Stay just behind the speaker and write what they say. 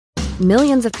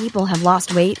Millions of people have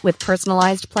lost weight with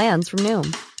personalized plans from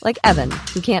Noom. Like Evan,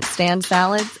 who can't stand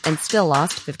salads and still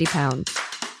lost 50 pounds.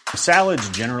 Salads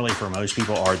generally for most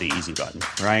people are the easy button,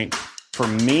 right? For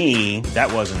me,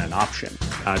 that wasn't an option.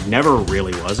 I never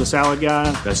really was a salad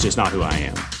guy. That's just not who I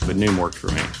am. But Noom worked for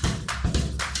me.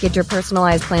 Get your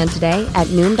personalized plan today at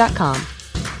Noom.com.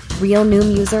 Real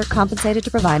Noom user compensated to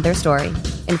provide their story.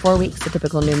 In 4 weeks, the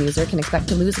typical Noom user can expect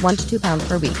to lose 1 to 2 pounds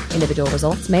per week. Individual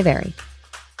results may vary.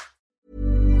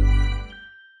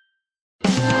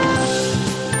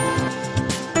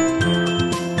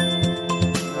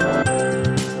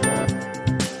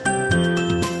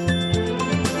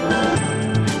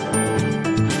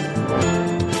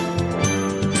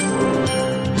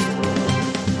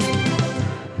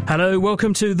 Hello,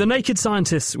 welcome to The Naked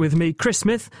Scientists with me, Chris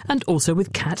Smith, and also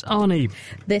with Kat Arney.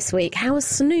 This week, how a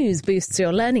snooze boosts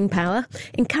your learning power,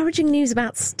 encouraging news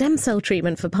about stem cell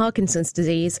treatment for Parkinson's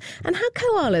disease, and how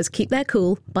koalas keep their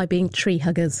cool by being tree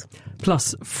huggers.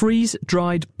 Plus,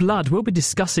 freeze-dried blood. We'll be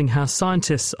discussing how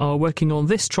scientists are working on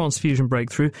this transfusion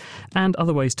breakthrough and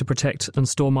other ways to protect and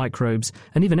store microbes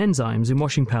and even enzymes in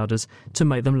washing powders to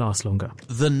make them last longer.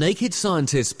 The Naked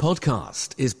Scientists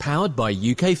podcast is powered by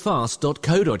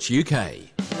ukfast.co.uk.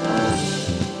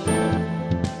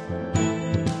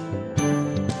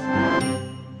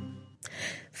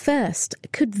 First,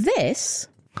 could this...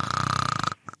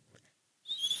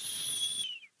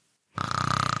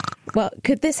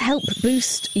 could this help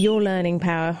boost your learning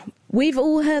power? We've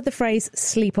all heard the phrase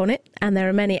sleep on it, and there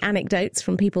are many anecdotes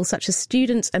from people such as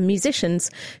students and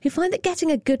musicians who find that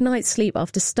getting a good night's sleep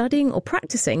after studying or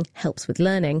practicing helps with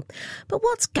learning. But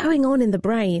what's going on in the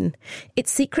brain? Its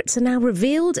secrets are now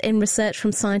revealed in research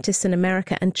from scientists in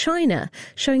America and China,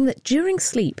 showing that during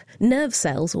sleep, nerve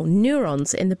cells or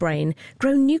neurons in the brain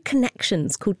grow new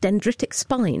connections called dendritic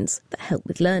spines that help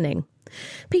with learning.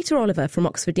 Peter Oliver from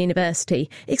Oxford University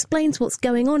explains what's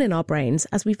going on in our brains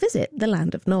as we visit the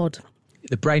land of Nod.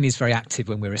 The brain is very active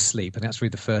when we're asleep, and that's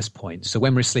really the first point. So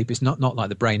when we're asleep, it's not like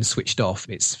the brain's switched off.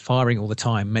 It's firing all the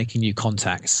time, making new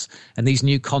contacts. And these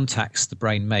new contacts the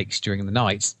brain makes during the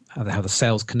night, how the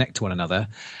cells connect to one another,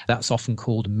 that's often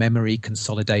called memory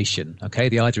consolidation. Okay,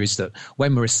 the idea is that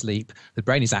when we're asleep, the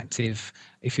brain is active.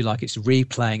 If you like, it's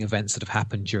replaying events that have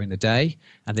happened during the day,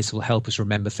 and this will help us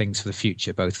remember things for the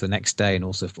future, both the next day and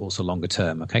also longer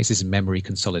term. Okay, so this is memory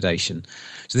consolidation.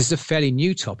 So this is a fairly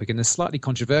new topic and a slightly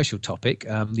controversial topic.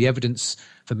 The evidence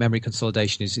for memory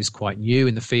consolidation is quite new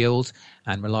in the field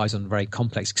and relies on very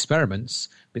complex experiments.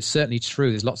 But it's certainly true.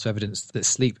 There's lots of evidence that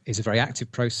sleep is a very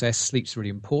active process. Sleep's really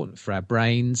important for our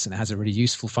brains and it has a really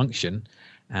useful function.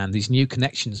 And these new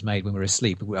connections made when we're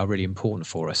asleep are really important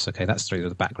for us. Okay, that's really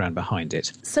the background behind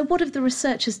it. So what have the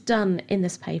researchers done in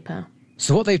this paper?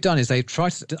 So what they've done is they've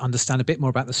tried to understand a bit more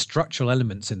about the structural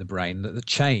elements in the brain that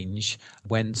change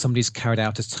when somebody's carried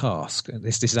out a task.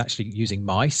 This is actually using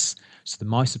mice. So the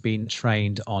mice have been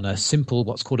trained on a simple,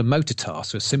 what's called a motor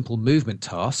task, so a simple movement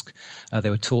task. They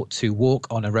were taught to walk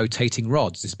on a rotating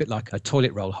rod. It's a bit like a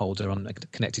toilet roll holder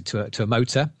connected to a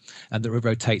motor, and that will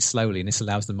rotate slowly, and this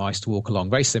allows the mice to walk along.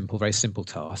 Very simple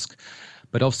task.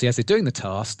 But obviously, as they're doing the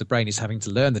task, the brain is having to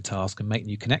learn the task and make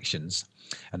new connections.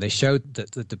 And they showed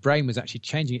that the brain was actually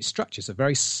changing its structure. So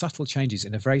very subtle changes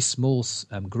in a very small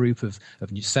group of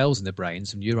new cells in the brain,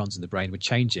 some neurons in the brain were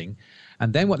changing.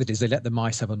 And then what they did is they let the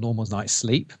mice have a normal night's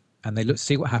sleep, and they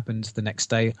see what happened the next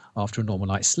day after a normal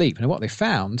night's sleep. And what they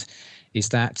found is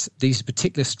that these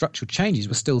particular structural changes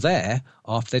were still there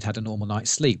after they'd had a normal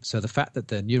night's sleep. So the fact that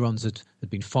the neurons had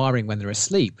been firing when they're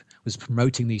asleep was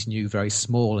promoting these new, very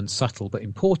small and subtle but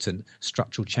important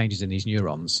structural changes in these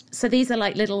neurons. So these are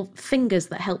like little fingers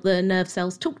that help the nerve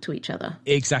cells talk to each other?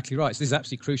 Exactly right. So this is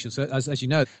absolutely crucial. So as you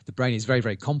know, the brain is very,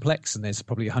 very complex, and there's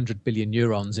probably 100 billion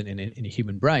neurons in a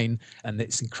human brain, and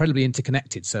it's incredibly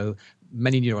interconnected. So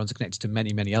many neurons are connected to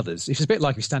many, many others. It's a bit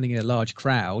like you're standing in a large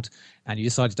crowd and you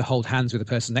decided to hold hands with the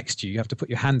person next to you. You have to put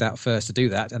your hand out first to do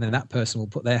that, and then that person will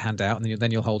put their hand out, and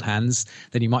then you'll hold hands.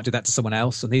 Then you might do that to someone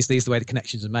else, and these are the way the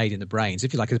connections are made in the brain. So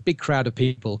if you like, a big crowd of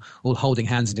people all holding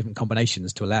hands in different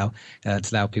combinations to allow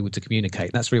people to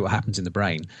communicate. That's really what happens in the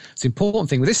brain. So the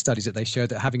important thing with this study is that they showed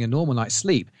that having a normal night's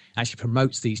sleep actually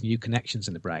promotes these new connections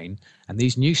in the brain, and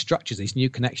these new structures, these new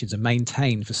connections are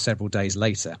maintained for several days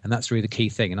later. And that's really the key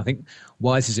thing. And I think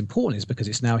why this is important is because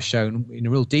it's now shown in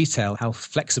real detail how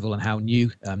flexible and how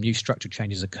new structural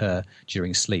changes occur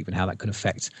during sleep and how that can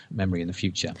affect memory in the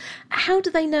future. How do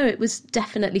they know it was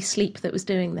definitely sleep that was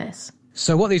doing this?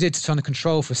 So what they did to try to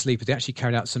control for sleep is they actually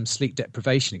carried out some sleep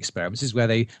deprivation experiments. This is where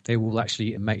they will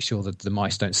actually make sure that the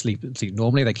mice don't sleep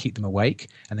normally. They keep them awake,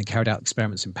 and then carried out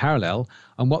experiments in parallel.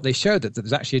 And what they showed that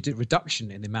there's actually a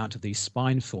reduction in the amount of these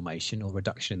spine formation, or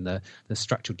reduction in the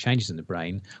structural changes in the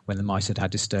brain when the mice had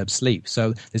disturbed sleep.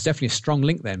 So there's definitely a strong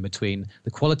link then between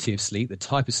the quality of sleep, the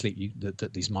type of sleep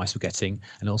that these mice were getting,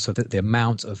 and also the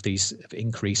amount of these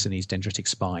increase in these dendritic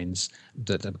spines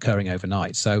that are occurring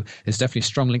overnight. So there's definitely a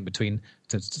strong link between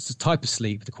the type of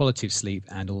sleep, the quality of sleep,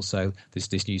 and also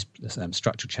this new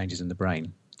structural changes in the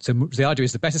brain. So the idea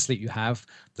is the better sleep you have,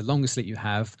 the longer sleep you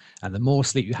have, and the more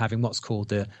sleep you have in what's called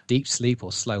the deep sleep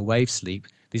or slow wave sleep,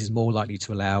 this is more likely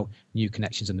to allow new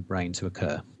connections in the brain to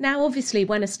occur. Now, obviously,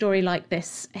 when a story like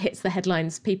this hits the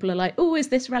headlines, people are like, oh, is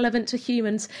this relevant to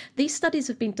humans? These studies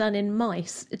have been done in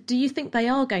mice. Do you think they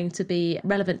are going to be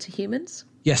relevant to humans?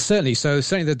 Yes, certainly. So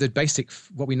certainly the basic,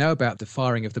 what we know about the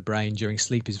firing of the brain during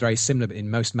sleep is very similar in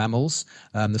most mammals.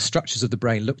 The structures of the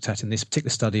brain looked at in this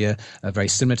particular study are very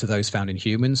similar to those found in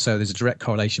humans. So there's a direct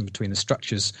correlation between the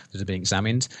structures that are being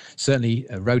examined. Certainly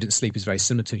rodent sleep is very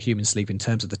similar to human sleep in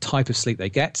terms of the type of sleep they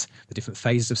get. The different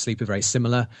phases of sleep are very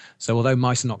similar. So although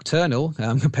mice are nocturnal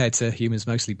compared to humans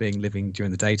mostly living during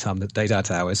the daytime, the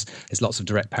daylight hours, there's lots of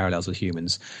direct parallels with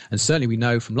humans. And certainly we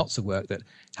know from lots of work that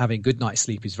having good night's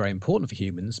sleep is very important for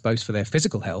humans, both for their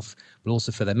physical health, but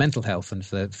also for their mental health and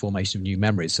for the formation of new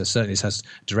memories. So certainly this has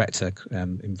direct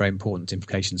very important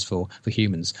implications for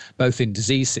humans, both in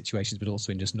disease situations, but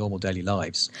also in just normal daily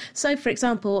lives. So, for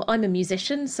example, I'm a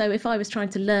musician. So if I was trying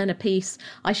to learn a piece,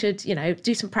 I should,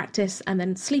 do some practice and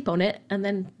then sleep on it and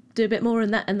then do a bit more,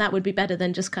 and that would be better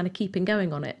than just kind of keeping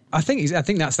going on it. I think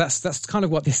that's kind of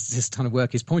what this kind of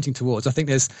work is pointing towards. I think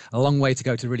there's a long way to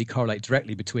go to really correlate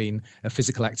directly between a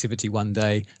physical activity one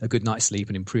day, a good night's sleep,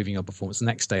 and improving your performance the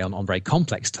next day on very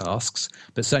complex tasks.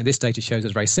 But certainly this data shows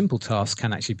that very simple tasks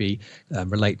can actually be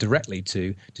relate directly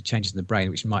to changes in the brain,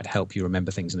 which might help you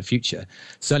remember things in the future.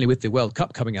 Certainly with the World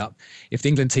Cup coming up, if the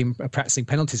England team are practicing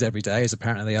penalties every day, as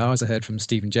apparently they are, as I heard from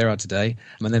Steven Gerrard today,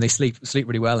 and then they sleep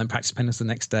really well and practice penalties the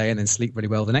next day, and then sleep really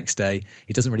well the next day,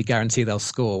 it doesn't really guarantee they'll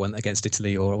score against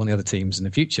Italy or one of the other teams in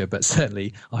the future. But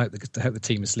certainly, I hope the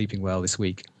team is sleeping well this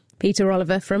week. Peter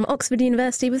Oliver from Oxford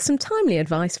University with some timely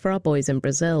advice for our boys in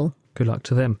Brazil. Good luck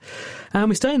to them. And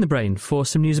we stay in the brain for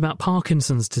some news about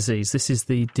Parkinson's disease. This is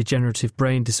the degenerative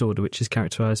brain disorder, which is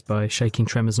characterised by shaking,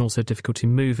 tremors and also difficulty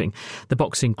moving. The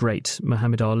boxing great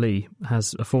Muhammad Ali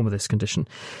has a form of this condition.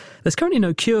 There's currently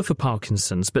no cure for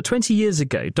Parkinson's, but 20 years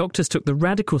ago, doctors took the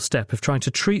radical step of trying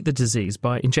to treat the disease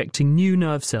by injecting new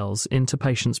nerve cells into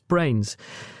patients' brains.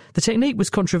 The technique was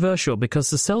controversial because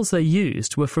the cells they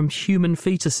used were from human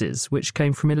fetuses, which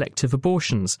came from elective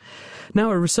abortions. Now,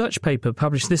 a research paper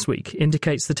published this week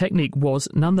indicates the technique was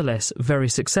nonetheless very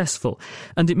successful,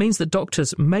 and it means that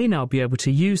doctors may now be able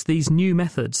to use these new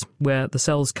methods, where the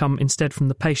cells come instead from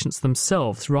the patients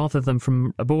themselves rather than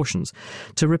from abortions,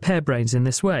 to repair brains in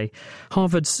this way.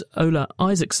 Harvard's Ola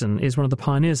Isaacson is one of the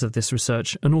pioneers of this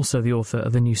research and also the author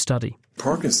of the new study.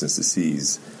 Parkinson's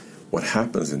disease, what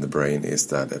happens in the brain is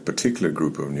that a particular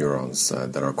group of neurons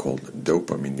that are called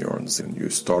dopamine neurons, and you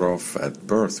start off at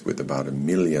birth with about 1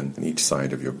 million in each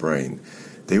side of your brain,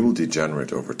 they will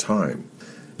degenerate over time.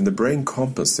 And the brain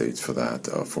compensates for that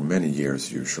for many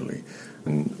years usually.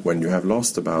 And when you have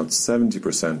lost about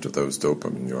 70% of those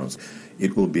dopamine neurons,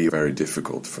 it will be very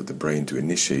difficult for the brain to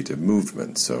initiate a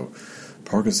movement. So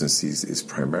Parkinson's disease is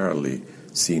primarily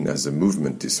seen as a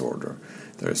movement disorder.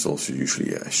 There is also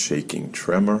usually a shaking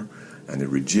tremor and a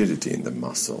rigidity in the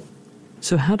muscle.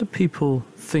 So how do people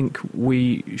think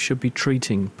we should be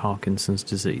treating Parkinson's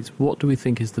disease? What do we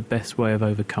think is the best way of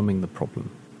overcoming the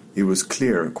problem? It was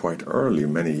clear quite early,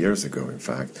 many years ago in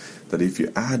fact, that if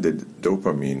you added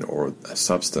dopamine or a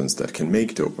substance that can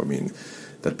make dopamine,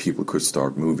 that people could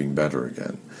start moving better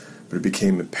again. But it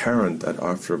became apparent that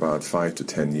after about 5 to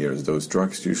 10 years, those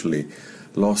drugs usually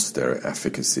lost their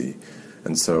efficacy.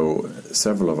 And so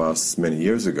several of us many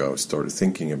years ago started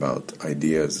thinking about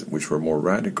ideas which were more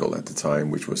radical at the time,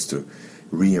 which was to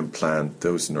reimplant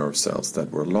those nerve cells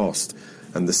that were lost.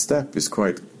 And the step is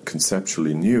quite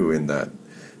conceptually new in that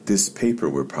this paper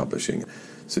we're publishing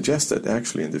suggests that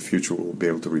actually in the future we'll be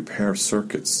able to repair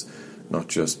circuits, not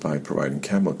just by providing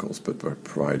chemicals, but by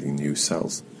providing new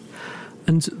cells.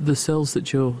 And the cells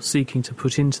that you're seeking to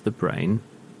put into the brain,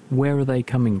 where are they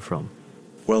coming from?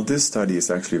 Well, this study is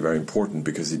actually very important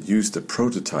because it used a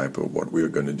prototype of what we're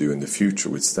going to do in the future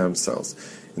with stem cells.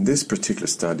 In this particular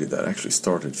study that actually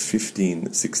started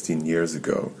 15, 16 years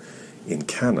ago in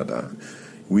Canada,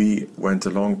 we went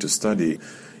along to study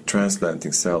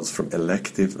transplanting cells from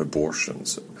elective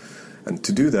abortions. And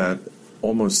to do that,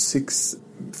 almost 6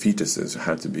 fetuses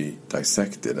had to be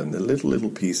dissected, and a little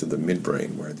piece of the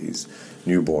midbrain where these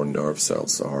newborn nerve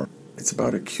cells are, it's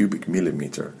about a cubic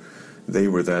millimeter. They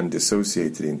were then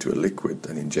dissociated into a liquid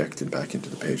and injected back into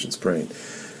the patient's brain.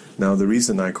 Now, the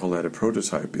reason I call that a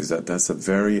prototype is that that's a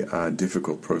very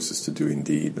difficult process to do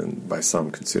indeed, and by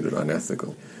some considered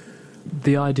unethical.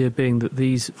 The idea being that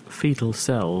these fetal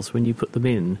cells, when you put them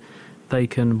in, they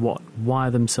can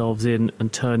wire themselves in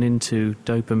and turn into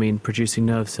dopamine-producing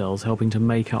nerve cells, helping to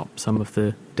make up some of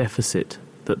the deficit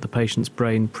that the patient's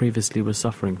brain previously was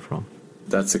suffering from.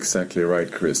 That's exactly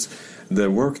right, Chris.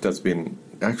 The work that's been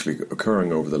actually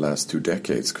occurring over the last 2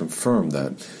 decades confirmed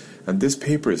that. And this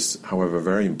paper is, however,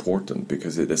 very important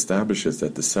because it establishes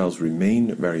that the cells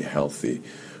remain very healthy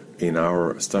in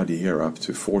our study here up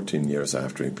to 14 years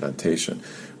after implantation,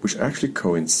 which actually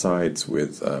coincides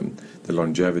with the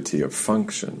longevity of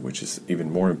function, which is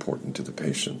even more important to the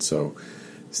patient. So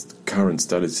current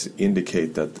studies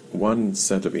indicate that one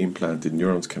set of implanted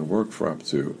neurons can work for up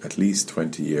to at least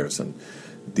 20 years, and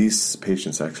these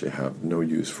patients actually have no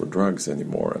use for drugs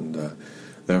anymore, and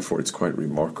therefore it's quite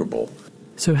remarkable.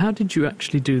 So how did you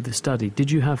actually do the study?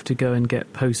 Did you have to go and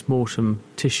get post-mortem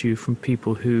tissue from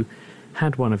people who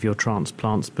had one of your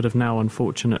transplants but have now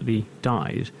unfortunately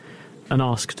died, and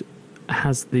asked,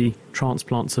 has the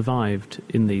transplant survived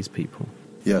in these people?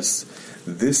 Yes.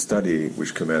 This study,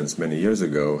 which commenced many years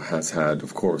ago, has had,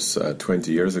 of course,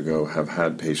 20 years ago, have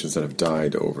had patients that have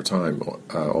died over time,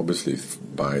 obviously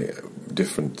by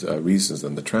different reasons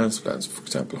than the transplants. For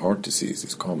example, heart disease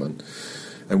is common.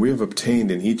 And we have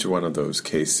obtained in each one of those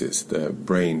cases the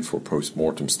brain for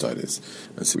post-mortem studies.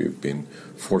 And so we've been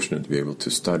fortunate to be able to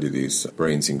study these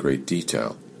brains in great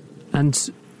detail. And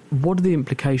what are the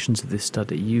implications of this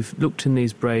study? You've looked in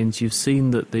these brains, you've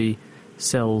seen that the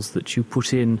cells that you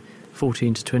put in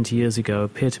 14 to 20 years ago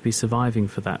appear to be surviving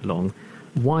for that long.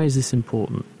 Why is this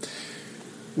important?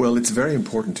 Well, it's very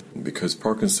important because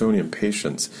Parkinsonian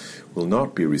patients will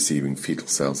not be receiving fetal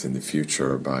cells in the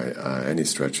future by any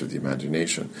stretch of the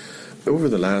imagination. Over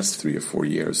the last 3 or 4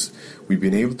 years, we've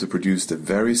been able to produce the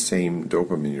very same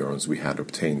dopamine neurons we had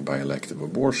obtained by elective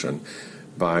abortion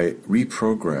by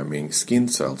reprogramming skin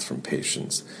cells from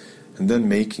patients and then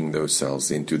making those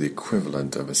cells into the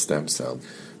equivalent of a stem cell.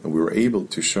 And we were able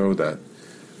to show that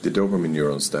the dopamine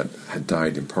neurons that had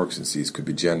died in Parkinson's disease could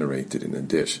be generated in a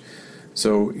dish.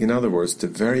 So, in other words, the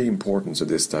very importance of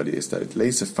this study is that it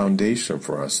lays a foundation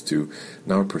for us to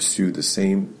now pursue the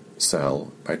same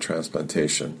cell by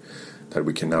transplantation that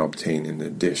we can now obtain in a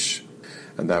dish.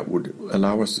 And that would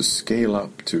allow us to scale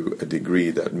up to a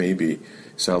degree that maybe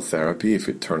cell therapy, if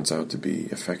it turns out to be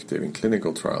effective in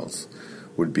clinical trials,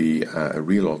 would be a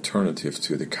real alternative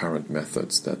to the current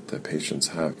methods that the patients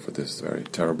have for this very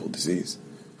terrible disease.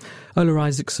 Ola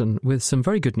Isaacson with some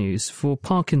very good news for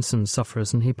Parkinson's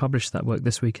sufferers, and he published that work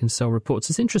this week in Cell Reports.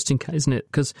 It's interesting, isn't it?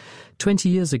 Because 20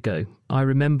 years ago, I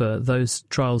remember those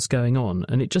trials going on,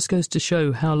 and it just goes to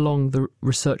show how long the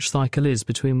research cycle is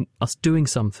between us doing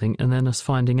something and then us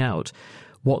finding out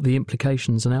what the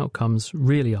implications and outcomes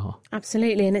really are.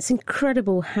 Absolutely, and it's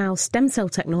incredible how stem cell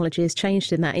technology has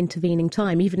changed in that intervening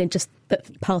time, even in just the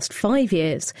past 5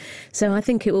 years. So I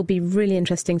think it will be really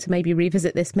interesting to maybe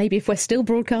revisit this, maybe if we're still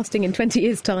broadcasting in 20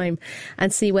 years' time,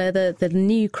 and see where the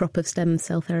new crop of stem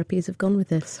cell therapies have gone with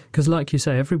this. Because like you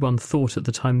say, everyone thought at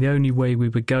the time the only way we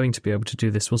were going to be able to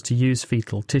do this was to use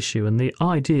fetal tissue, and the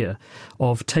idea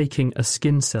of taking a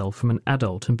skin cell from an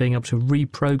adult and being able to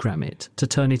reprogram it to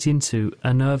turn it into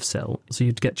a nerve cell so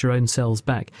you'd get your own cells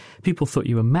back. People thought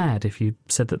you were mad if you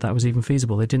said that that was even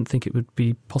feasible. They didn't think it would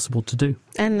be possible to do.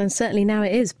 And certainly now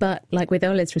it is, but like with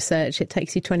Ola's research, it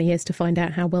takes you 20 years to find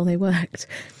out how well they worked.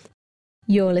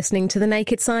 You're listening to The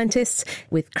Naked Scientists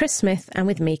with Chris Smith and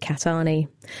with me, Kat Arney.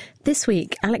 This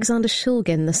week, Alexander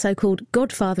Shulgin, the so-called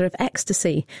godfather of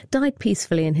ecstasy, died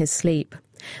peacefully in his sleep.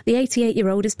 The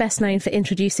 88-year-old is best known for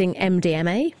introducing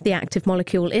MDMA, the active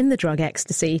molecule in the drug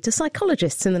ecstasy, to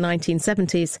psychologists in the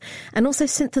 1970s, and also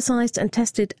synthesised and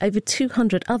tested over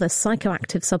 200 other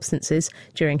psychoactive substances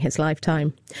during his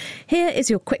lifetime. Here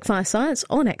is your quickfire science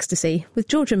on ecstasy with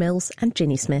Georgia Mills and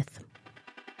Ginny Smith.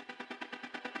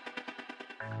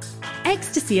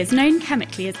 Ecstasy is known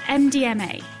chemically as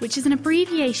MDMA, which is an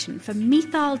abbreviation for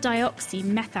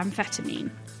methyldioxymethamphetamine.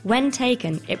 When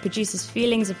taken, it produces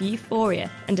feelings of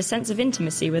euphoria and a sense of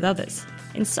intimacy with others.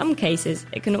 In some cases,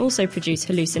 it can also produce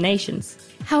hallucinations.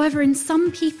 However, in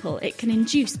some people, it can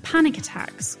induce panic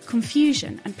attacks,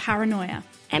 confusion, and paranoia.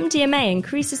 MDMA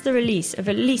increases the release of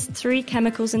at least 3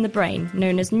 chemicals in the brain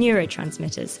known as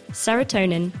neurotransmitters: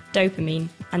 serotonin, dopamine,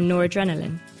 and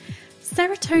noradrenaline.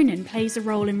 Serotonin plays a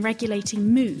role in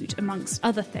regulating mood, amongst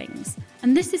other things,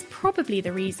 and this is probably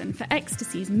the reason for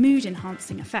ecstasy's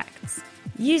mood-enhancing effects.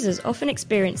 Users often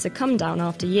experience a come-down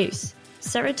after use.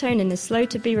 serotonin is slow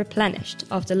to be replenished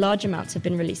after large amounts have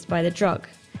been released by the drug.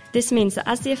 This means that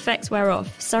as the effects wear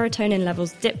off, serotonin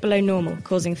levels dip below normal,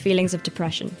 causing feelings of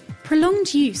depression.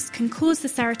 Prolonged use can cause the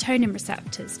serotonin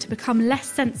receptors to become less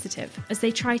sensitive as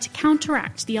they try to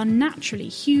counteract the unnaturally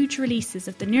huge releases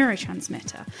of the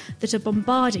neurotransmitter that are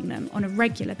bombarding them on a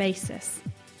regular basis.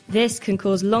 This can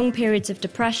cause long periods of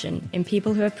depression in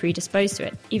people who are predisposed to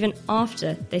it, even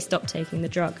after they stop taking the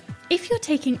drug. If you're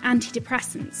taking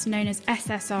antidepressants known as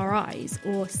SSRIs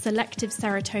or selective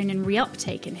serotonin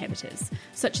reuptake inhibitors,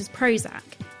 such as Prozac,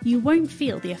 you won't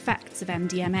feel the effects of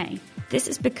MDMA. This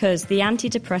is because the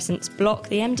antidepressants block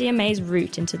the MDMA's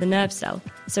route into the nerve cell,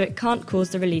 so it can't cause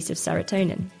the release of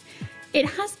serotonin. It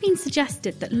has been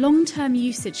suggested that long-term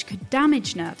usage could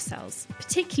damage nerve cells,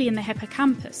 particularly in the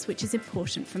hippocampus, which is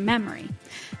important for memory.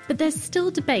 But there's still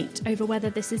debate over whether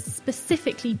this is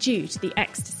specifically due to the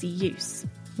ecstasy use.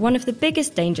 One of the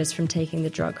biggest dangers from taking the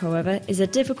drug, however, is a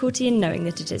difficulty in knowing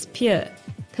that it is pure.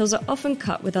 Pills are often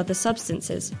cut with other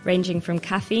substances, ranging from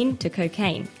caffeine to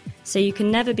cocaine, so you can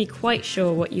never be quite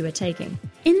sure what you are taking.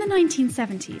 In the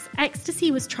 1970s,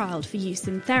 ecstasy was trialled for use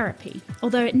in therapy,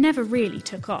 although it never really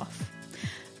took off.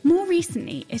 More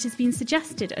recently, it has been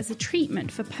suggested as a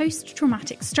treatment for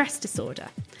post-traumatic stress disorder,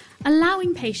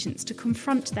 allowing patients to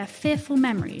confront their fearful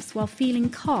memories while feeling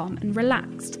calm and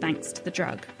relaxed thanks to the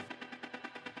drug.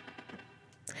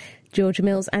 Georgia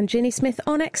Mills and Ginny Smith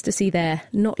on ecstasy there,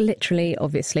 not literally,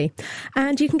 obviously.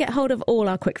 And you can get hold of all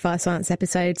our Quickfire Science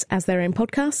episodes as they're in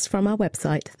podcasts from our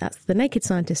website. That's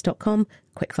thenakedscientist.com,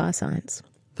 Quickfire Science.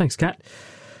 Thanks, Kat.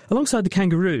 Alongside the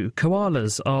kangaroo,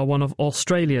 koalas are one of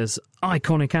Australia's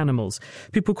iconic animals.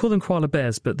 People call them koala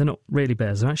bears, but they're not really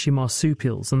bears. They're actually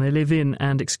marsupials, and they live in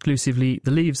and exclusively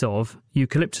the leaves of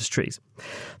eucalyptus trees.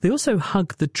 They also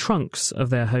hug the trunks of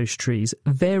their host trees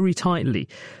very tightly,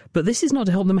 but this is not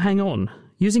to help them hang on.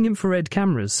 Using infrared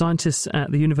cameras, scientists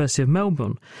at the University of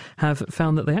Melbourne have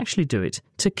found that they actually do it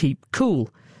to keep cool,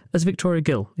 as Victoria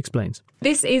Gill explains.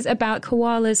 This is about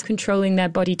koalas controlling their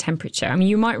body temperature. I mean,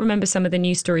 you might remember some of the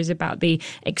news stories about the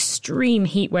extreme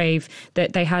heat wave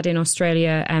that they had in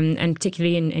Australia and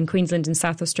particularly in Queensland and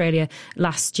South Australia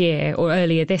last year or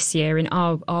earlier this year in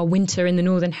our winter in the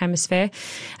Northern Hemisphere.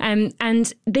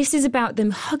 And this is about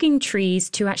them hugging trees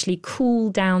to actually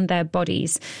cool down their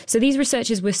bodies. So these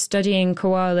researchers were studying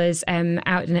koalas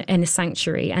out in a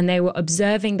sanctuary, and they were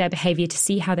observing their behaviour to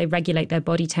see how they regulate their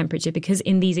body temperature, because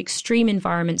in these extreme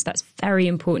environments, that's very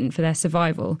important for their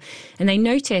survival. And they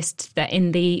noticed that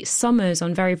in the summers,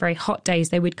 on very, very hot days,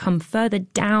 they would come further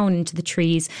down into the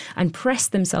trees and press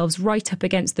themselves right up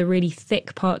against the really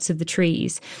thick parts of the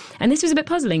trees. And this was a bit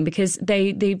puzzling because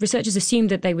the researchers assumed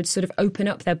that they would sort of open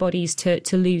up their bodies to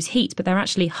lose heat, but they're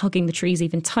actually hugging the trees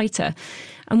even tighter.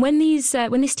 And when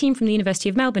this team from the University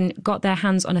of Melbourne got their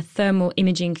hands on a thermal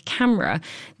imaging camera,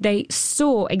 they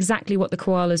saw exactly what the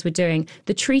koalas were doing.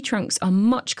 The tree trunks are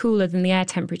much cooler than the air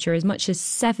temperature, as much as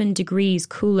 7 degrees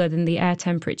cooler than the air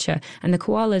temperature. And the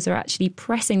koalas are actually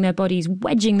pressing their bodies,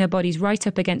 wedging their bodies right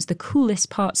up against the coolest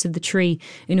parts of the tree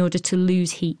in order to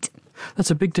lose heat.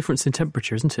 That's a big difference in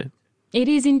temperature, isn't it? It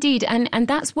is indeed. And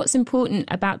that's what's important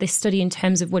about this study in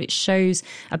terms of what it shows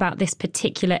about this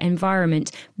particular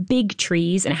environment. Big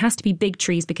trees, and it has to be big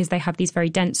trees because they have these very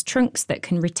dense trunks that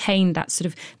can retain that sort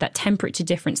of that temperature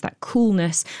difference, that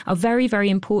coolness, are very, very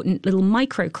important little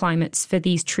microclimates for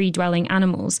these tree-dwelling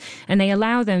animals. And they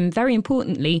allow them, very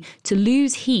importantly, to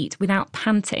lose heat without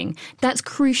panting. That's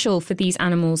crucial for these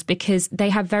animals because they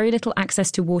have very little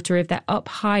access to water. If they're up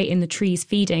high in the trees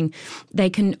feeding, they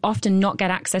can often not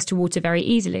get access to water very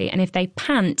easily, and if they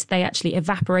pant, they actually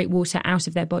evaporate water out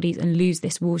of their bodies and lose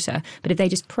this water. But if they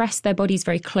just press their bodies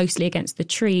very closely against the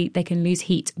tree, they can lose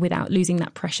heat without losing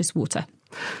that precious water.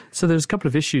 So there's a couple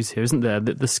of issues here, isn't there?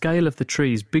 The scale of the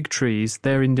trees, big trees,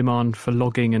 they're in demand for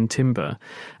logging and timber,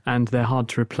 and they're hard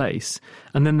to replace.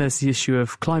 And then there's the issue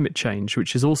of climate change,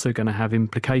 which is also going to have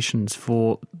implications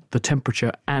for the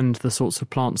temperature and the sorts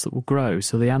of plants that will grow.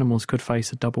 So the animals could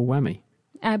face a double whammy.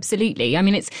 Absolutely. I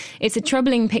mean, it's a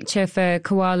troubling picture for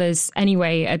koalas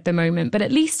anyway at the moment, but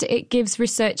at least it gives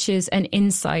researchers an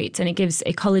insight, and it gives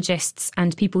ecologists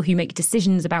and people who make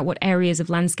decisions about what areas of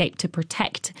landscape to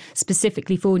protect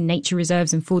specifically for nature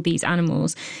reserves and for these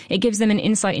animals. It gives them an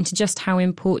insight into just how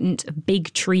important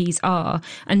big trees are,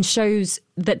 and shows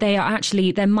that they're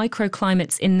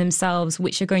microclimates in themselves,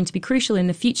 which are going to be crucial in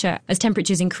the future as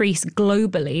temperatures increase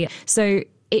globally. So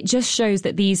it just shows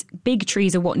that these big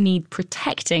trees are what need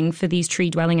protecting for these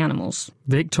tree-dwelling animals.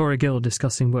 Victoria Gill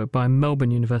discussing work by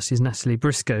Melbourne University's Natalie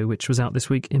Briscoe, which was out this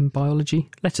week in Biology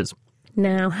Letters.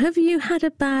 Now, have you had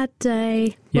a bad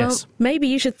day? Yes. Well, maybe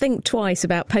you should think twice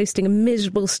about posting a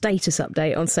miserable status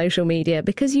update on social media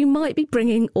because you might be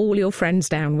bringing all your friends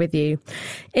down with you.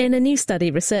 In a new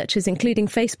study, researchers, including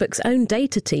Facebook's own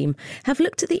data team, have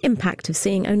looked at the impact of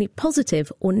seeing only positive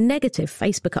or negative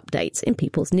Facebook updates in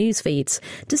people's news feeds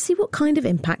to see what kind of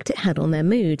impact it had on their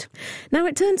mood. Now,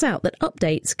 it turns out that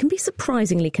updates can be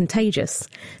surprisingly contagious.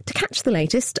 To catch the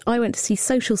latest, I went to see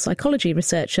social psychology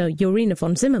researcher Jorina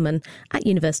von Zimmermann at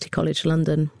University College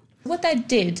London. What they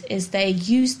did is they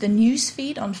used the news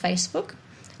feed on Facebook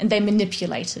and they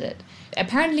manipulated it.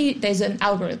 Apparently there's an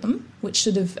algorithm which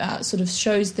sort of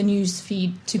shows the news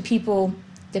feed to people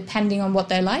depending on what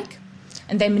they like,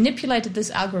 and they manipulated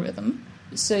this algorithm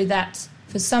so that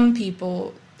for some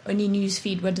people only news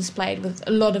feed were displayed with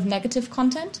a lot of negative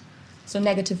content, so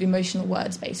negative emotional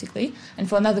words basically, and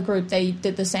for another group they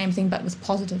did the same thing but with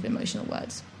positive emotional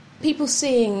words. People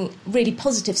seeing really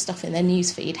positive stuff in their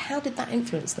newsfeed, how did that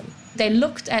influence them? They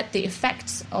looked at the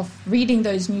effects of reading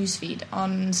those newsfeed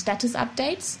on status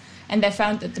updates, and they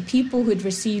found that the people who'd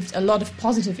received a lot of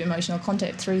positive emotional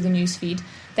content through the newsfeed,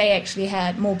 they actually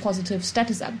had more positive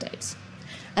status updates.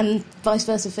 And vice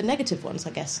versa for negative ones, I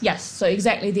guess? Yes, so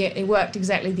it worked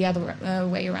exactly the other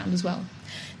way around as well.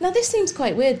 Now, this seems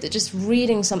quite weird that just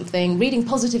reading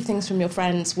positive things from your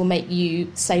friends will make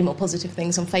you say more positive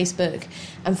things on Facebook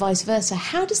and vice versa.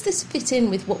 How does this fit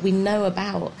in with what we know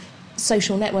about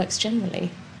social networks generally?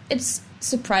 It's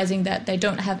surprising that they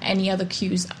don't have any other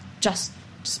cues, just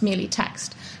merely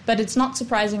text. But it's not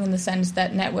surprising in the sense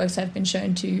that networks have been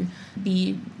shown to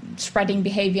be spreading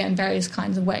behaviour in various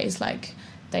kinds of ways, like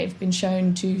they've been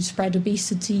shown to spread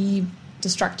obesity,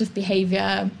 destructive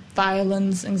behaviour,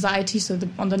 violence, anxiety, so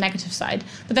on the negative side.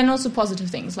 But then also positive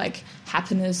things like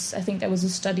happiness. I think there was a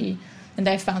study and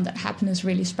they found that happiness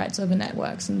really spreads over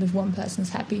networks, and if one person's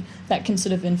happy, that can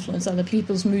sort of influence other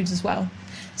people's moods as well.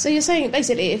 So you're saying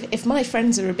basically if my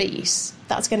friends are obese,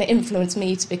 that's going to influence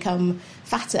me to become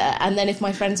fatter, and then if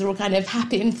my friends are all kind of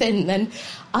happy and thin, then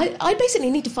I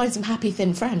basically need to find some happy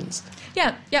thin friends.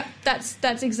 Yeah,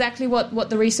 that's exactly what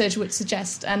the research would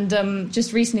suggest. And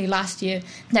just recently, last year,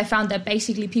 they found that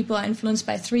basically people are influenced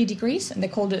by 3 degrees, and they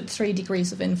called it 3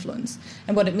 degrees of influence.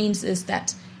 And what it means is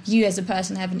that you as a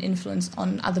person have an influence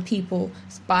on other people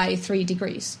by 3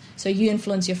 degrees. So you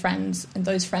influence your friends, and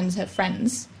those friends have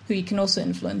friends who you can also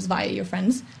influence via your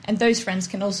friends, and those friends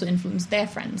can also influence their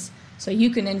friends. So you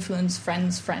can influence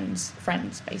friends,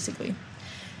 basically.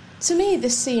 To me,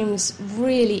 this seems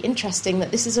really interesting, that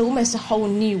this is almost a whole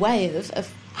new way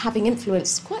of having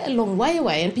influence quite a long way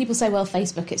away. And people say, well,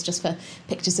 Facebook, it's just for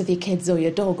pictures of your kids or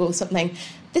your dog or something.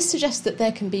 This suggests that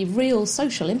there can be real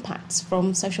social impacts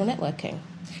from social networking.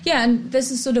 Yeah, and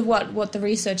this is sort of what the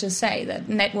researchers say, that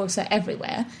networks are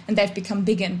everywhere, and they've become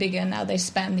bigger and bigger, and now they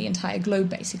span the entire globe,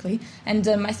 basically. And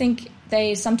I think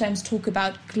they sometimes talk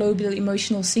about global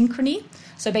emotional synchrony.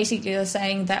 So basically they're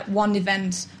saying that one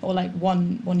event, or like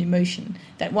one emotion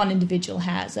that one individual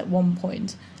has at one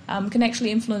point can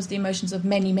actually influence the emotions of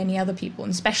many, many other people,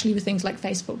 and especially with things like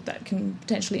Facebook that can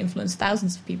potentially influence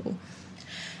thousands of people.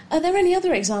 Are there any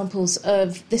other examples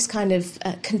of this kind of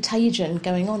contagion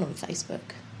going on Facebook?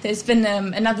 There's been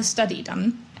another study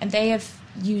done, and they have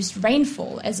used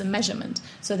rainfall as a measurement.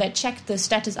 So they checked the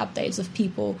status updates of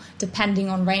people depending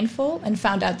on rainfall, and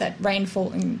found out that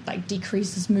rainfall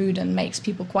decreases mood and makes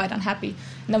people quite unhappy.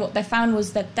 And then what they found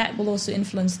was that will also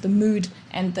influence the mood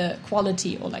and the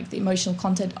quality, or the emotional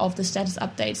content of the status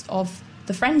updates of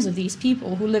the friends of these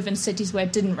people who live in cities where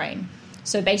it didn't rain.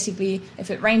 So basically, if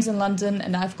it rains in London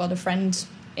and I've got a friend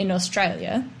in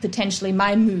Australia, potentially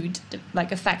my mood,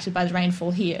 affected by the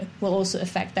rainfall here, will also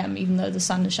affect them, even though the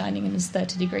sun is shining and it's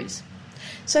 30 degrees.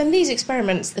 So in these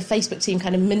experiments, the Facebook team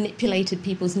kind of manipulated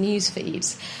people's news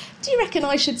feeds. Do you reckon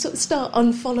I should sort of start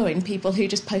unfollowing people who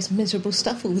just post miserable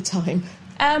stuff all the time?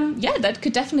 Yeah, that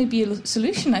could definitely be a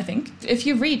solution, I think. If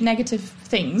you read negative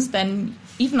things, then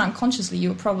even unconsciously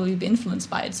you'll probably be influenced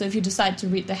by it. So if you decide to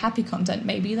read the happy content,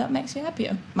 maybe that makes you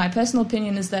happier. My personal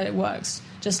opinion is that it works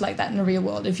just like that in the real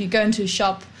world. If you go into a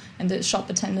shop and the shop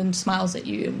attendant smiles at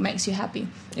you, it makes you happy.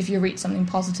 If you read something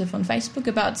positive on Facebook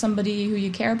about somebody who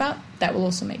you care about, that will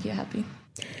also make you happy.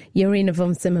 Jorina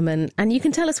von Zimmermann, and you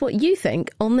can tell us what you think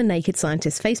on the Naked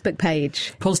Scientist Facebook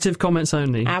page. Positive comments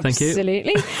only. Absolutely.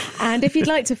 Thank you. And if you'd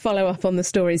like to follow up on the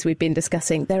stories we've been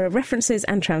discussing, there are references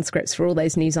and transcripts for all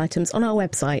those news items on our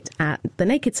website at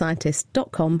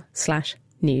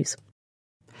thenakedscientist.com/news.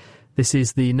 This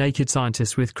is The Naked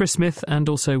Scientist with Chris Smith and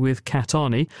also with Kat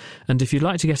Arney. And if you'd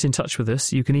like to get in touch with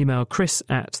us, you can email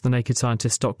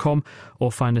chris@thenakedscientist.com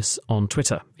or find us on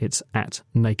Twitter. It's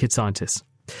 @nakedscientist.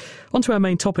 On to our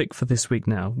main topic for this week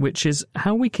now, which is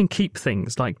how we can keep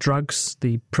things like drugs,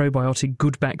 the probiotic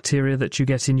good bacteria that you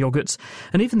get in yoghurts,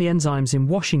 and even the enzymes in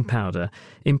washing powder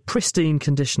in pristine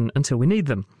condition until we need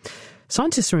them.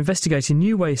 Scientists are investigating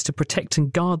new ways to protect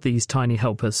and guard these tiny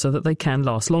helpers so that they can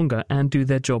last longer and do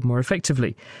their job more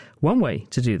effectively. One way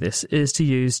to do this is to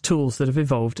use tools that have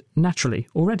evolved naturally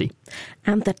already.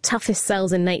 And the toughest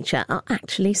cells in nature are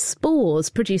actually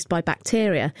spores produced by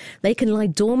bacteria. They can lie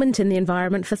dormant in the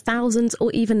environment for thousands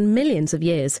or even millions of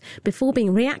years before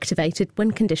being reactivated when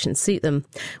conditions suit them.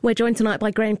 We're joined tonight by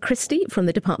Graham Christie from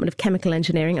the Department of Chemical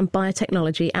Engineering and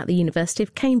Biotechnology at the University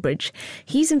of Cambridge.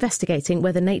 He's investigating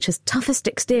whether nature's toughest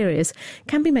exteriors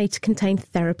can be made to contain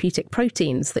therapeutic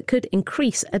proteins that could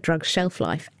increase a drug's shelf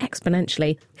life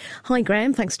exponentially. Hi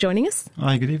Graham, thanks for joining us.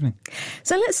 Hi, good evening.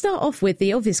 So let's start off with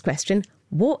the obvious question.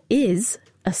 What is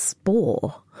a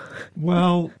spore?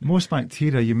 Well, most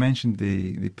bacteria, you mentioned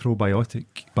the probiotic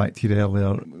bacteria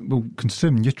earlier, will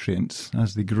consume nutrients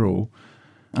as they grow.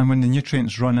 And when the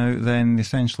nutrients run out, then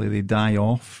essentially they die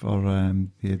off or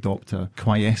they adopt a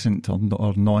quiescent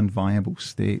or non-viable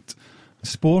state.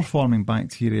 Spore-forming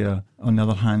bacteria, on the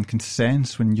other hand, can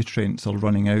sense when nutrients are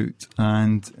running out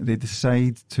and they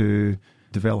decide to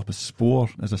develop a spore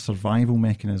as a survival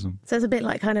mechanism. So it's a bit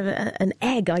like kind of an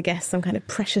egg, I guess, some kind of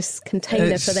precious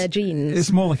container for their genes.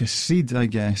 It's more like a seed, I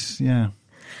guess, yeah.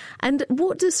 And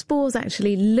what do spores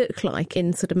actually look like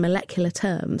in sort of molecular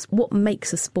terms? What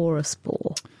makes a spore a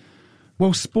spore?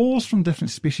 Well, spores from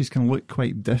different species can look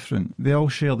quite different. They all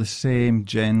share the same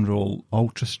general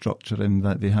ultrastructure in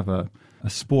that they have a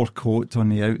spore coat on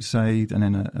the outside and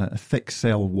then a thick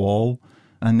cell wall.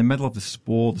 And in the middle of the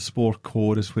spore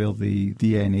core is where the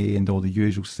DNA and all the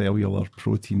usual cellular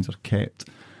proteins are kept.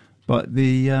 But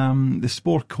the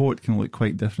spore coat can look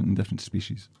quite different in different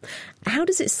species. How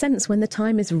does it sense when the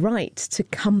time is right to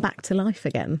come back to life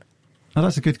again? Oh,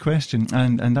 that's a good question,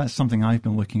 and that's something I've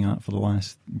been looking at for the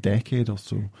last decade or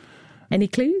so. Any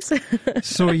clues?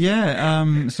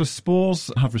 So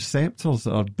spores have receptors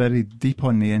that are buried deep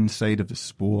on the inside of the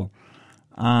spore.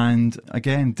 And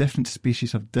again, different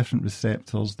species have different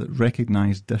receptors that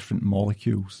recognise different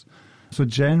molecules. So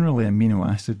generally, amino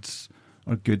acids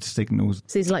are good signals.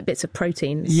 So these are like bits of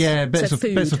proteins? Yeah, bits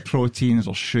of proteins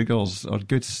or sugars are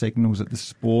good signals that the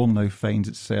spore now finds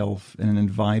itself in an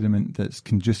environment that's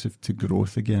conducive to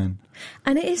growth again.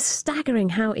 And it is staggering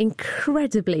how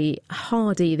incredibly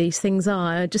hardy these things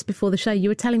are. Just before the show, you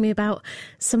were telling me about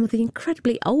some of the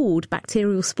incredibly old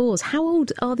bacterial spores. How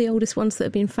old are the oldest ones that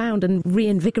have been found and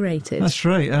reinvigorated? That's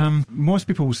right. Most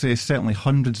people will say certainly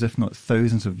hundreds, if not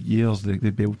thousands of years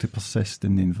they'd be able to persist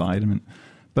in the environment.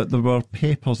 But there were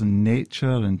papers in Nature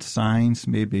and Science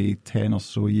maybe 10 or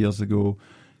so years ago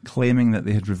claiming that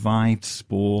they had revived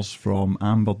spores from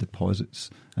amber deposits,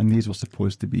 and these were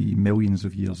supposed to be millions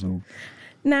of years old.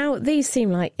 Now, these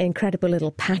seem like incredible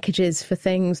little packages for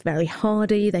things, very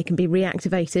hardy, they can be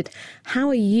reactivated. How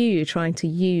are you trying to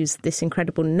use this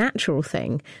incredible natural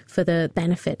thing for the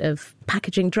benefit of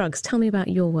packaging drugs? Tell me about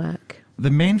your work. The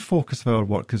main focus of our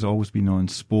work has always been on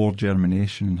spore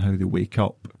germination and how they wake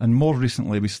up. And more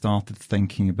recently we started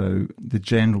thinking about the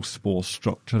general spore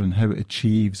structure and how it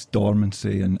achieves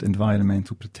dormancy and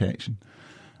environmental protection.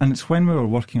 And it's when we were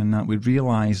working on that we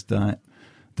realised that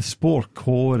the spore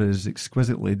core is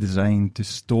exquisitely designed to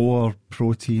store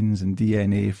proteins and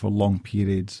DNA for long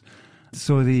periods.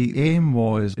 So the aim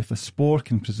was if a spore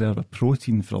can preserve a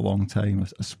protein for a long time,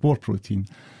 a spore protein,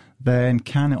 then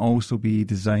can it also be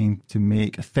designed to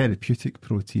make a therapeutic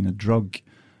protein, a drug,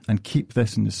 and keep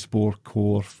this in the spore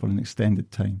core for an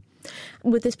extended time?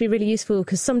 Would this be really useful?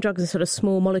 Because some drugs are sort of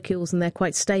small molecules and they're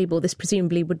quite stable. This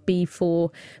presumably would be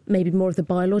for maybe more of the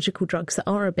biological drugs that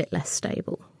are a bit less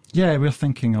stable. Yeah, we're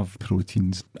thinking of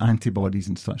proteins, antibodies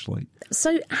and such like.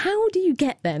 So how do you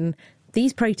get then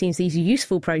these proteins, these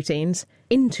useful proteins,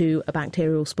 into a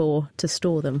bacterial spore to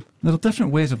store them? There are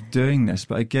different ways of doing this,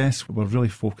 but I guess we're really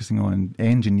focusing on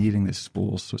engineering the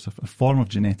spores, so it's a form of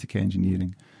genetic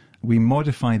engineering. We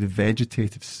modify the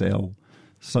vegetative cell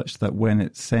such that when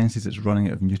it senses it's running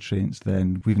out of nutrients,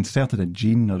 then we've inserted a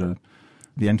gene or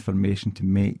the information to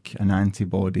make an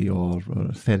antibody or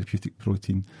a therapeutic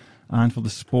protein, and for the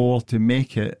spore to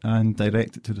make it and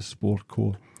direct it to the spore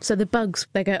core. So the bugs,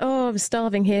 they go, oh, I'm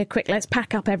starving here, quick, let's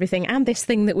pack up everything and this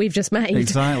thing that we've just made.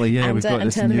 Exactly, yeah. We've got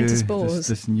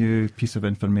this new piece of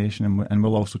information, and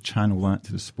we'll also channel that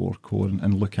to the spore core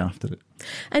and look after it.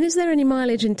 And is there any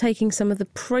mileage in taking some of the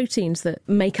proteins that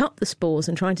make up the spores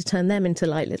and trying to turn them into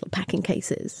like little packing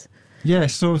cases? Yeah,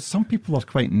 so some people are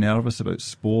quite nervous about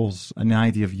spores and the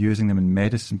idea of using them in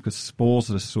medicine because spores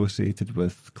are associated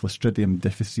with Clostridium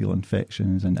difficile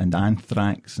infections and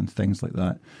anthrax and things like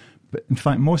that. But in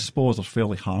fact, most spores are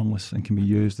fairly harmless and can be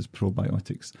used as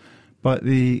probiotics. But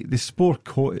the spore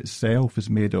coat itself is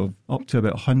made of up to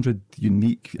about 100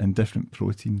 unique and different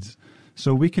proteins.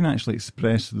 So we can actually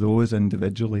express those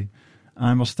individually.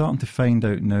 And we're starting to find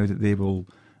out now that they will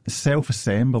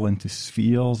self-assemble into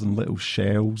spheres and little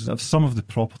shells that have some of the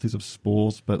properties of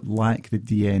spores but lack the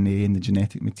DNA and the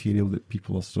genetic material that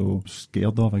people are so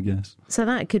scared of, I guess. So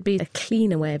that could be a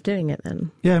cleaner way of doing it then?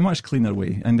 Yeah, a much cleaner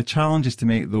way. And the challenge is to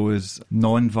make those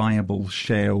non-viable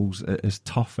shells as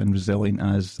tough and resilient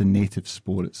as the native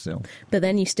spore itself. But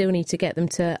then you still need to get them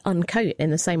to uncoat in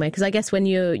the same way, because I guess when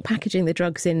you're packaging the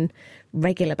drugs in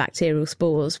regular bacterial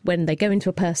spores, when they go into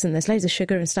a person, there's loads of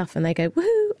sugar and stuff and they go,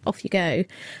 woohoo, off you go.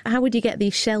 How would you get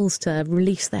these shells to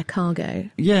release their cargo?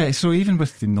 Yeah, so even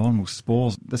with the normal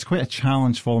spores, there's quite a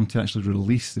challenge for them to actually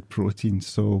release the protein.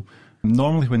 So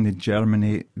normally when they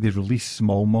germinate, they release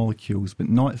small molecules, but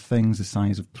not things the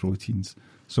size of proteins.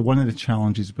 So one of the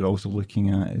challenges we're also looking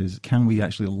at is, can we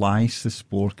actually lyse the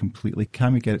spore completely?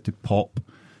 Can we get it to pop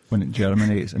when it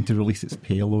germinates and to release its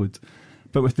payload?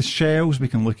 But with the shells, we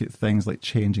can look at things like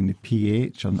changing the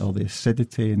pH or the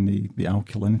acidity and the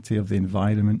alkalinity of the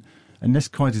environment. And this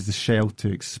causes the shell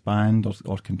to expand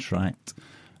or contract.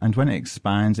 And when it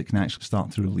expands, it can actually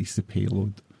start to release the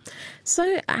payload.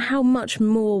 So how much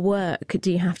more work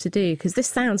do you have to do? Because this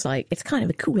sounds like it's kind of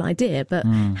a cool idea, but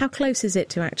how close is it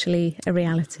to actually a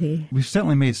reality? We've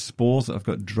certainly made spores that have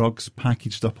got drugs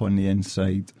packaged up on the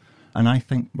inside. And I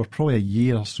think we're probably a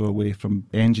year or so away from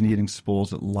engineering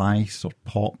spores that lyse or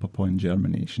pop upon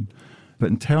germination. But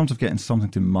in terms of getting something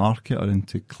to market or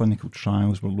into clinical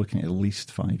trials, we're looking at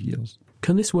least 5 years.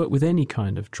 Can this work with any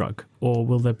kind of drug, or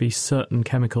will there be certain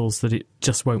chemicals that it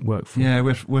just won't work for? Yeah,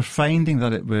 we're finding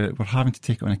that we're having to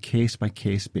take it on a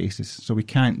case-by-case basis. So we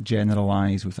can't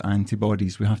generalise with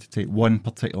antibodies. We have to take one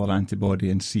particular antibody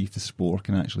and see if the spore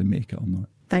can actually make it or not.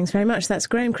 Thanks very much. That's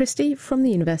Graham Christie from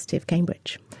the University of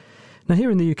Cambridge. Now,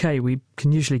 here in the UK, we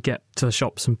can usually get to the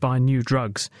shops and buy new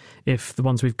drugs if the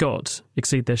ones we've got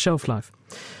exceed their shelf life.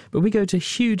 But we go to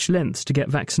huge lengths to get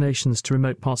vaccinations to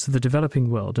remote parts of the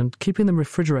developing world, and keeping them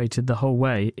refrigerated the whole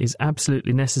way is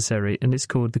absolutely necessary, and it's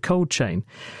called the cold chain.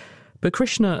 But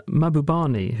Krishna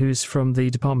Mahbubani, who's from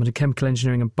the Department of Chemical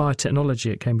Engineering and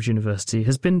Biotechnology at Cambridge University,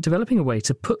 has been developing a way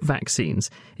to put vaccines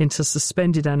into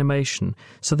suspended animation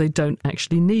so they don't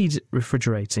actually need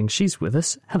refrigerating. She's with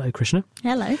us. Hello, Krishna.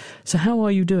 Hello. So how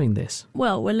are you doing this?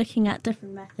 Well, we're looking at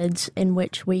different methods in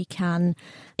which we can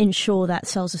ensure that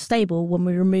cells are stable when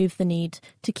we remove the need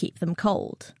to keep them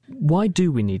cold. Why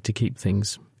do we need to keep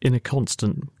things in a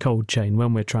constant cold chain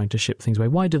when we're trying to ship things away?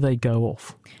 Why do they go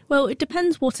off? Well, it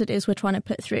depends what it is we're trying to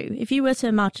put through. If you were to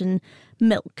imagine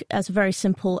milk as a very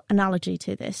simple analogy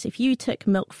to this, if you took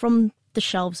milk from the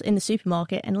shelves in the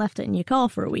supermarket and left it in your car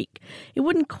for a week, it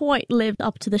wouldn't quite live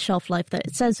up to the shelf life that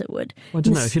it says it would. Well, I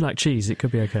don't know. If you like cheese, it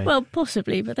could be okay. Well,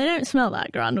 possibly, but they don't smell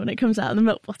that grand when it comes out of the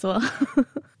milk bottle.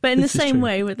 But in the same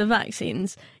way with the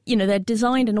vaccines, you know, they're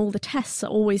designed and all the tests are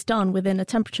always done within a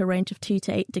temperature range of 2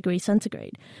 to 8 degrees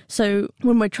centigrade. So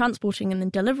when we're transporting and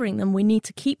then delivering them, we need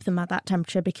to keep them at that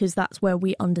temperature because that's where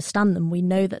we understand them. We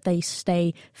know that they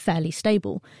stay fairly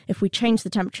stable. If we change the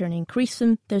temperature and increase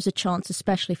them, there's a chance,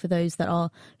 especially for those that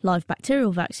are live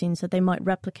bacterial vaccines, that they might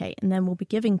replicate. And then we'll be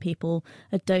giving people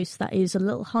a dose that is a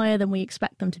little higher than we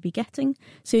expect them to be getting.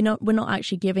 So we're not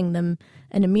actually giving them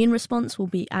an immune response. We'll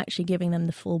be actually giving them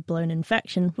the full-blown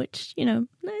infection, which, you know,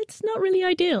 it's not really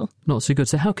ideal. Not so good.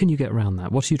 So how can you get around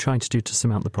that? What are you trying to do to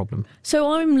surmount the problem?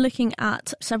 So I'm looking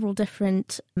at several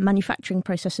different manufacturing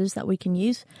processes that we can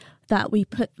use, that we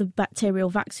put the bacterial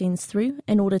vaccines through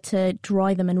in order to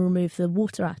dry them and remove the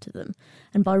water out of them.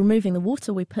 And by removing the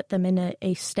water, we put them in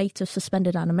a state of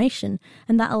suspended animation,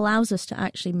 and that allows us to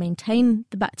actually maintain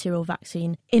the bacterial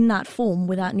vaccine in that form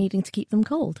without needing to keep them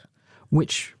cold.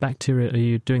 Which bacteria are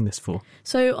you doing this for?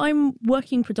 So I'm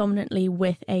working predominantly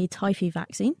with a typhi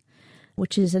vaccine,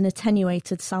 which is an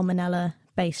attenuated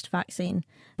salmonella-based vaccine.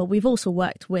 But we've also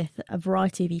worked with a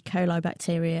variety of E. coli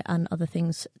bacteria and other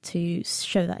things to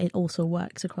show that it also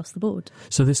works across the board.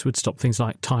 So this would stop things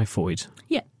like typhoid?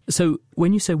 Yeah. So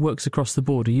when you say works across the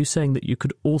board, are you saying that you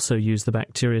could also use the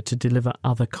bacteria to deliver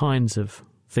other kinds of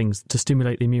things to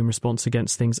stimulate the immune response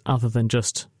against things other than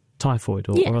just typhoid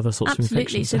or other sorts absolutely. of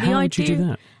infections? So how would you do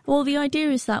that? Well, the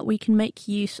idea is that we can make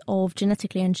use of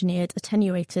genetically engineered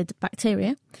attenuated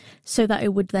bacteria so that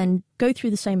it would then go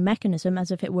through the same mechanism as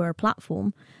if it were a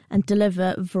platform and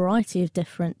deliver a variety of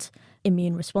different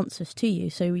immune responses to you.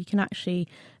 So you can actually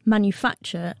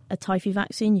manufacture a typhi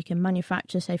vaccine. You can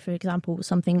manufacture, say, for example,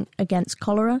 something against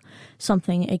cholera,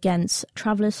 something against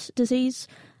traveller's disease.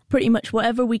 Pretty much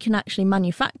whatever we can actually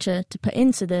manufacture to put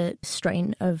into the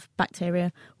strain of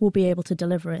bacteria, we'll be able to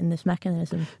deliver it in this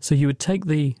mechanism. So you would take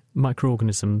the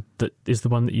microorganism that is the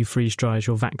one that you freeze-dry as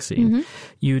your vaccine,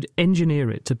 you'd engineer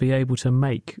it to be able to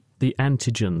make the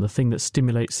antigen, the thing that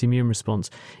stimulates the immune response,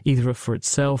 either for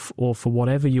itself or for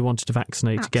whatever you wanted to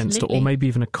vaccinate against, or maybe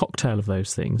even a cocktail of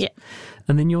those things. Yeah.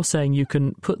 And then you're saying you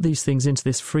can put these things into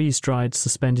this freeze-dried,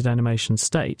 suspended animation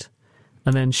state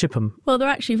and then ship them. Well, they're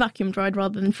actually vacuum dried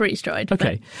rather than freeze dried.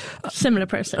 Okay. Similar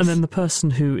process. And then the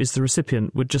person who is the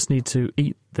recipient would just need to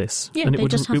eat this, Yeah, and it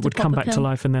would come back to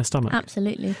life in their stomach.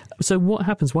 Absolutely. So what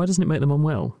happens? Why doesn't it make them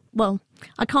unwell? Well,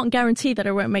 I can't guarantee that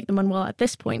it won't make them unwell at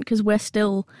this point, because we're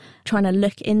still trying to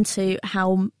look into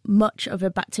how much of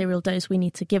a bacterial dose we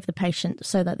need to give the patient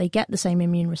so that they get the same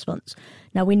immune response.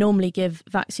 Now, we normally give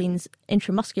vaccines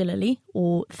intramuscularly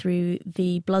or through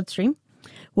the bloodstream,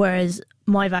 whereas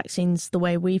my vaccines, the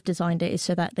way we've designed it, is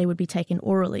so that they would be taken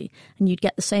orally, and you'd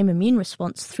get the same immune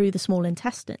response through the small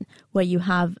intestine, where you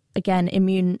have, again,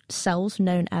 immune cells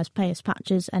known as Peyer's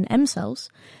patches and M cells,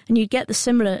 and you'd get the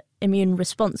similar immune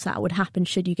response that would happen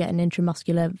should you get an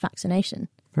intramuscular vaccination.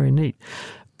 Very neat.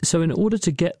 So in order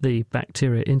to get the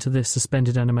bacteria into this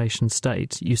suspended animation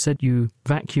state, you said you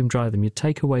vacuum dry them, you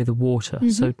take away the water.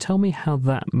 So tell me how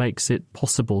that makes it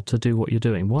possible to do what you're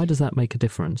doing. Why does that make a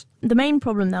difference? The main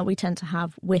problem that we tend to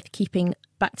have with keeping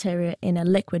bacteria in a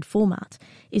liquid format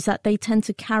is that they tend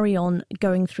to carry on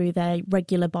going through their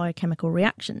regular biochemical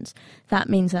reactions. That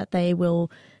means that they will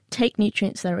take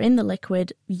nutrients that are in the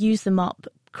liquid, use them up,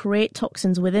 create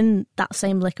toxins within that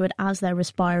same liquid as they're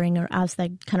respiring or as they're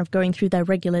kind of going through their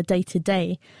regular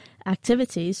day-to-day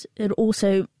activities. It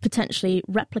also potentially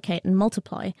replicate and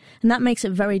multiply, and that makes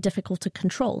it very difficult to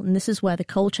control. And this is where the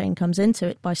cold chain comes into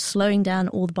it. By slowing down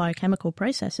all the biochemical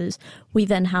processes, we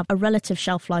then have a relative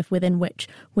shelf life within which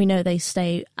we know they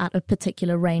stay at a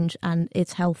particular range and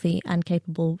it's healthy and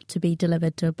capable to be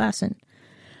delivered to a person.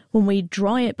 When we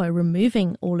dry it by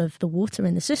removing all of the water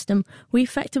in the system, we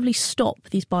effectively stop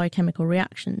these biochemical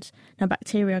reactions. Now,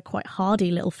 bacteria are quite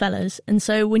hardy little fellas, and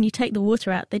so when you take the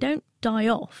water out, they don't die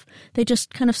off. They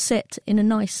just kind of sit in a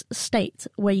nice state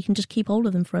where you can just keep hold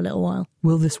of them for a little while.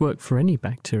 Will this work for any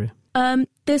bacteria?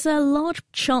 There's a large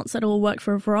chance that it will work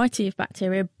for a variety of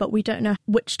bacteria, but we don't know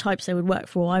which types they would work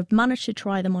for. I've managed to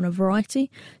try them on a variety,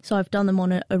 so I've done them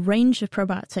on a range of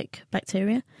probiotic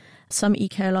bacteria, some E.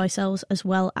 coli cells, as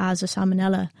well as a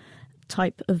Salmonella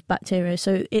type of bacteria.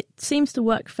 So it seems to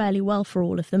work fairly well for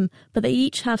all of them, but they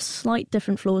each have slight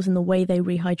different flaws in the way they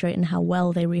rehydrate and how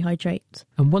well they rehydrate.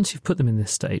 And once you've put them in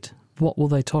this state, what will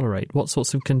they tolerate? What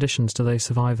sorts of conditions do they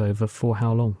survive over for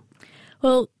how long?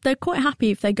 Well, they're quite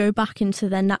happy if they go back into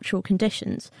their natural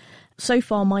conditions. So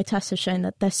far, my tests have shown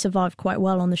that they've survived quite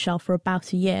well on the shelf for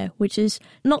about a year, which is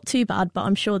not too bad, but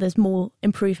I'm sure there's more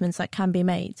improvements that can be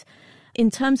made. In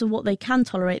terms of what they can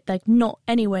tolerate, they're not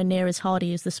anywhere near as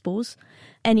hardy as the spores.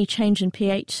 Any change in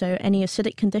pH, so any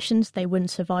acidic conditions, they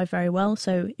wouldn't survive very well.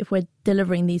 So if we're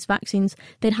delivering these vaccines,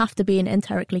 they'd have to be in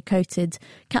enterically coated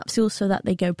capsules so that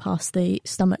they go past the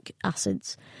stomach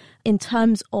acids. In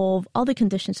terms of other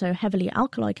conditions, so heavily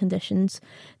alkali conditions,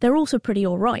 they're also pretty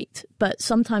all right, but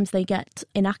sometimes they get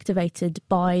inactivated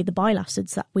by the bile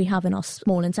acids that we have in our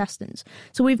small intestines.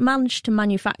 So we've managed to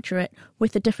manufacture it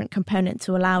with a different component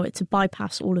to allow it to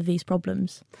bypass all of these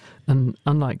problems. And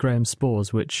unlike Graham's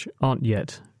spores, which aren't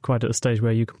yet quite at the stage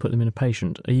where you can put them in a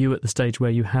patient, are you at the stage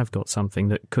where you have got something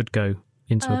that could go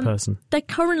into a person? They're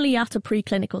currently at a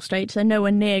preclinical stage. They're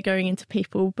nowhere near going into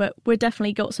people, but we've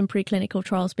definitely got some preclinical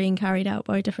trials being carried out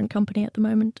by a different company at the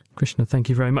moment. Krishna, thank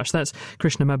you very much. That's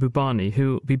Krishna Mahbubani,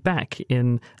 who will be back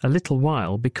in a little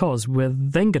while, because we're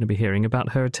then going to be hearing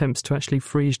about her attempts to actually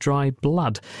freeze-dry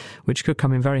blood, which could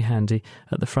come in very handy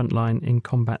at the front line in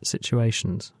combat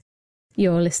situations.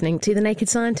 You're listening to The Naked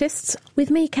Scientists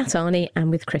with me, Kat Arney, and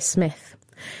with Chris Smith.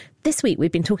 This week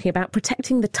we've been talking about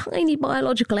protecting the tiny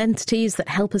biological entities that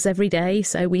help us every day.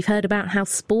 So we've heard about how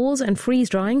spores and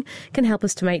freeze-drying can help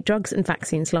us to make drugs and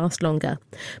vaccines last longer.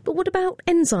 But what about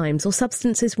enzymes or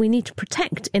substances we need to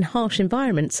protect in harsh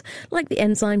environments, like the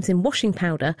enzymes in washing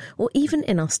powder or even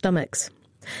in our stomachs?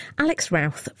 Alex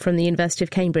Routh from the University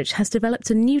of Cambridge has developed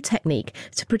a new technique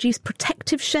to produce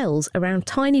protective shells around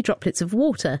tiny droplets of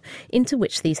water into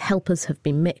which these helpers have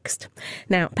been mixed.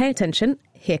 Now, pay attention.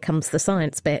 Here comes the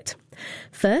science bit.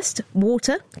 First,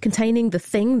 water, containing the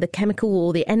thing, the chemical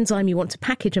or the enzyme you want to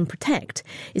package and protect,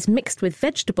 is mixed with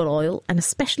vegetable oil and a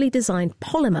specially designed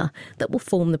polymer that will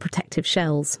form the protective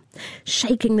shells.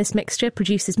 Shaking this mixture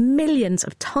produces millions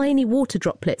of tiny water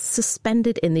droplets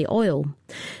suspended in the oil.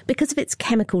 Because of its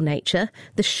chemical nature,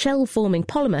 the shell-forming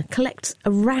polymer collects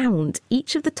around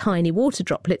each of the tiny water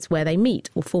droplets where they meet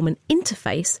or form an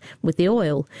interface with the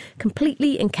oil,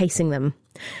 completely encasing them.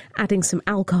 Adding some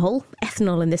alcohol,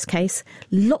 ethanol in this case,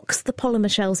 locks the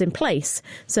polymer shells in place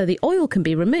so the oil can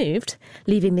be removed,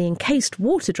 leaving the encased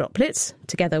water droplets,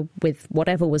 together with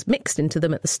whatever was mixed into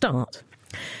them at the start.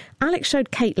 Alex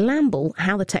showed Kate Lamble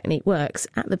how the technique works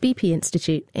at the BP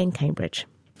Institute in Cambridge.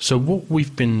 So what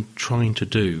we've been trying to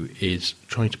do is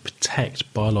trying to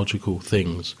protect biological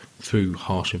things through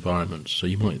harsh environments. So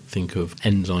you might think of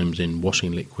enzymes in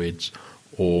washing liquids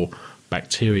or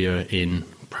bacteria in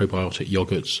probiotic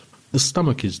yogurts. The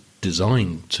stomach is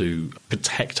designed to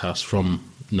protect us from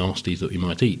nasties that we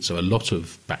might eat. So a lot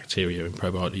of bacteria in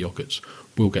probiotic yogurts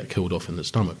will get killed off in the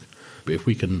stomach. But if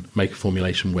we can make a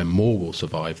formulation where more will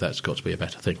survive, that's got to be a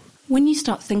better thing. When you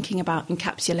start thinking about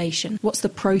encapsulation, what's the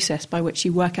process by which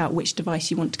you work out which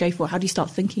device you want to go for? How do you start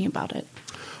thinking about it?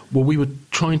 Well, we were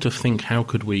trying to think how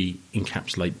could we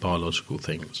encapsulate biological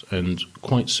things, and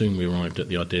quite soon we arrived at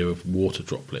the idea of water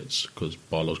droplets, because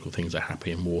biological things are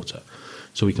happy in water.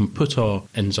 So we can put our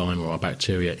enzyme or our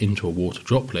bacteria into a water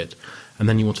droplet, and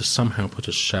then you want to somehow put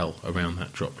a shell around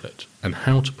that droplet. And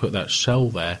how to put that shell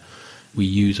there, we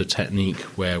use a technique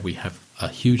where we have a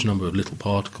huge number of little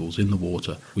particles in the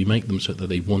water. We make them so that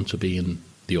they want to be in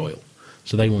the oil.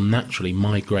 So they will naturally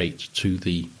migrate to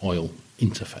the oil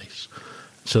interface.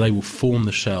 So they will form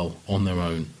the shell on their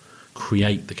own,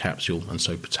 create the capsule, and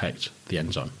so protect the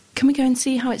enzyme. Can we go and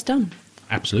see how it's done?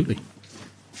 Absolutely.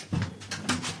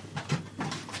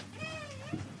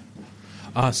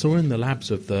 So we're in the labs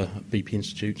of the BP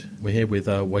Institute. We're here with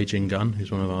Wei Jing Gun,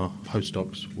 who's one of our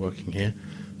postdocs working here,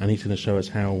 and he's going to show us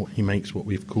how he makes what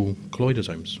we call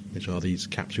colloidosomes, which are these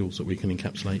capsules that we can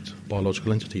encapsulate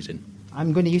biological entities in.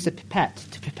 I'm going to use a pipette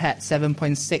to pipette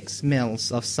 7.6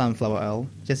 mils of sunflower oil,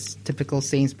 just typical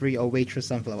Sainsbury or Waitrose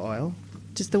sunflower oil.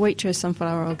 Does the Waitrose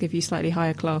sunflower oil give you slightly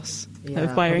higher class of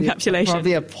bioencapsulation?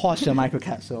 Probably a Porsche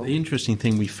microcapsule. The interesting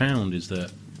thing we found is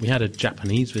that we had a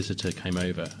Japanese visitor came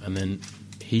over, and then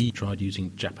he tried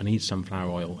using Japanese sunflower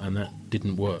oil, and that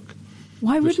didn't work.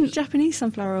 Why wouldn't Japanese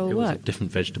sunflower oil work? It was a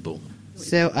different vegetable.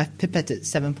 So I've pipetted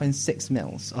 7.6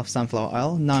 mils of sunflower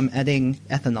oil. Now I'm adding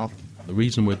ethanol. The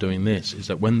reason we're doing this is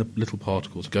that when the little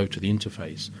particles go to the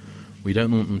interface, we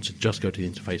don't want them to just go to the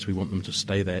interface, we want them to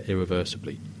stay there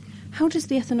irreversibly. How does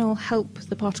the ethanol help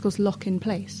the particles lock in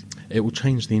place? It will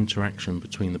change the interaction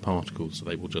between the particles, so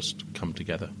they will just come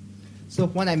together. So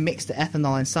when I mix the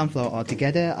ethanol and sunflower oil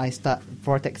together, I start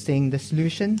vortexing the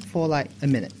solution for like a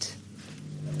minute.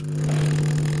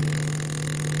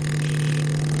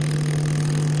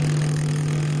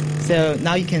 So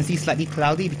now you can see slightly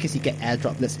cloudy because you get air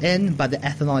droplets in, but the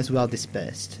ethanol is well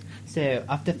dispersed. So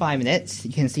after 5 minutes,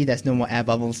 you can see there's no more air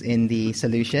bubbles in the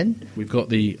solution. We've got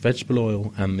the vegetable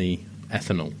oil and the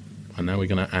ethanol, and now we're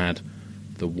going to add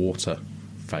the water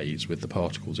phase with the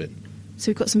particles in. So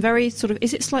we've got some very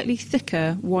is it slightly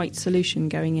thicker white solution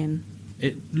going in?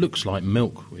 It looks like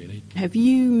milk, really. Have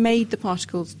you made the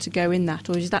particles to go in that,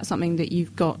 or is that something that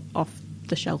you've got off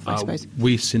the shelf, I suppose?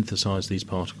 We synthesise these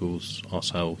particles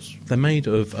ourselves. They're made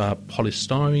of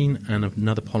polystyrene and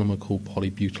another polymer called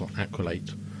polybutyl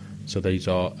acrylate. So these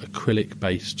are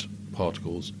acrylic-based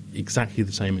particles, exactly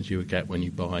the same as you would get when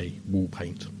you buy wall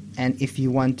paint. And if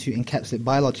you want to encapsulate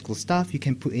biological stuff, you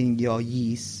can put in your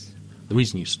yeast. The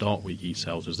reason you start with yeast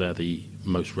cells is they're the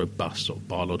most robust sort of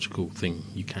biological thing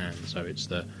you can. So it's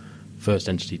the first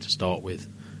entity to start with.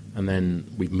 And then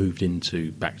we've moved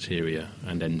into bacteria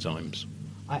and enzymes.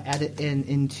 I add it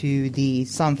into the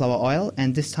sunflower oil,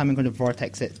 and this time I'm going to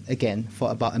vortex it again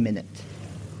for about a minute.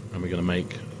 And we're going to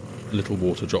make little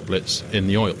water droplets in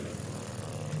the oil.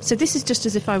 So this is just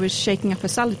as if I was shaking up a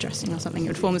salad dressing or something. It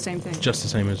would form the same thing? Just the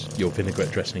same as your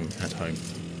vinaigrette dressing at home.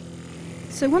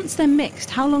 So once they're mixed,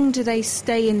 how long do they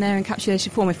stay in their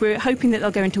encapsulated form? If we're hoping that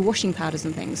they'll go into washing powders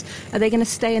and things, are they going to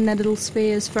stay in their little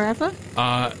spheres forever?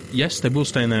 Yes, they will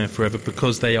stay in there forever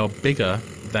because they are bigger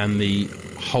than the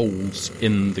holes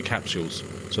in the capsules,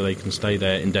 so they can stay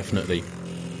there indefinitely.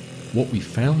 What we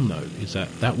found, though, is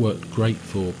that worked great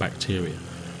for bacteria,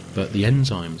 but the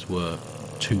enzymes were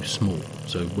too small.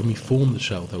 So when we formed the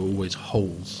shell, there were always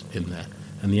holes in there,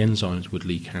 and the enzymes would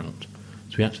leak out.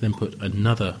 So we had to then put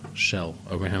another shell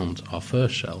around our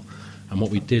first shell, and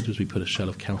what we did was we put a shell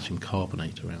of calcium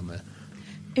carbonate around there.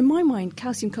 In my mind,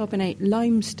 calcium carbonate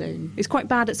limestone is quite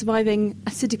bad at surviving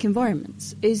acidic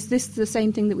environments. Is this the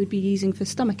same thing that we'd be using for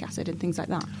stomach acid and things like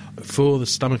that? For the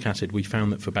stomach acid, we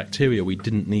found that for bacteria, we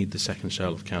didn't need the second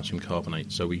shell of calcium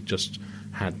carbonate, so we just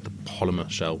had the polymer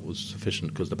shell was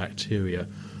sufficient because the bacteria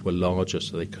were larger,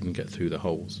 so they couldn't get through the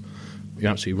holes.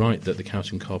 You're absolutely right that the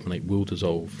calcium carbonate will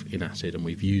dissolve in acid, and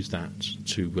we've used that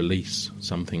to release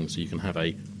some things, so you can have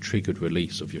a triggered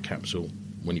release of your capsule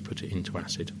when you put it into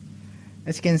acid.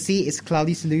 As you can see, it's a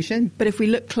cloudy solution. But if we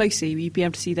look closely, you'd be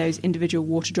able to see those individual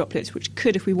water droplets, which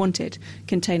could, if we wanted,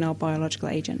 contain our biological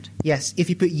agent. Yes, if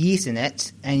you put yeast in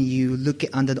it and you look at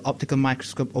under the optical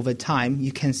microscope over time,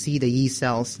 you can see the yeast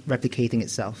cells replicating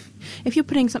itself. If you're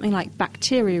putting something like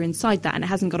bacteria inside that and it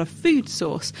hasn't got a food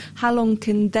source, how long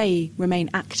can they remain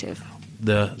active?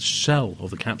 The shell of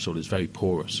the capsule is very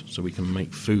porous, so we can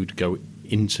make food go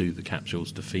into the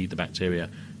capsules to feed the bacteria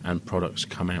and products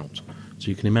come out. So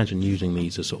you can imagine using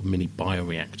these as sort of mini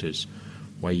bioreactors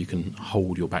where you can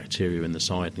hold your bacteria in the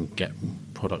side and get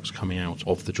products coming out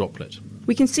of the droplet.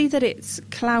 We can see that it's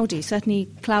cloudy, certainly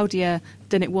cloudier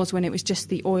than it was when it was just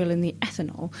the oil and the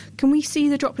ethanol. Can we see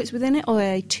the droplets within it, or are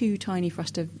they too tiny for us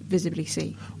to visibly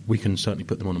see? We can certainly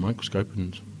put them on a microscope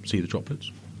and see the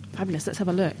droplets. Fabulous, let's have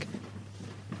a look.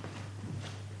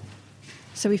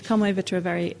 So we've come over to a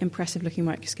very impressive looking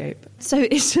microscope. So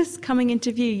it's just coming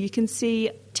into view. You can see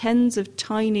tens of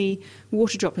tiny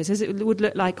water droplets, as it would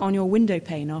look like on your window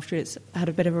pane after it's had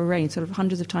a bit of a rain, sort of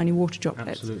hundreds of tiny water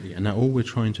droplets. Absolutely. And now all we're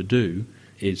trying to do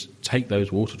is take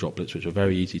those water droplets, which are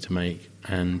very easy to make,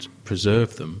 and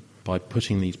preserve them by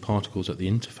putting these particles at the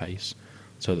interface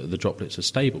so that the droplets are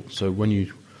stable. So when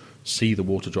you see the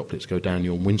water droplets go down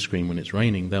your windscreen when it's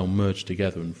raining, they'll merge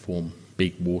together and form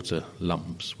big water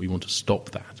lumps. We want to stop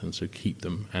that and so keep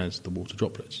them as the water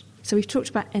droplets. So we've talked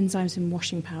about enzymes in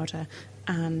washing powder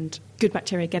and good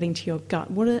bacteria getting to your gut.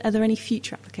 Are there any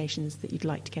future applications that you'd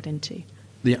like to get into?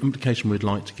 The application we'd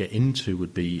like to get into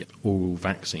would be oral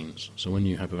vaccines. So when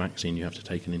you have a vaccine, you have to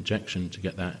take an injection to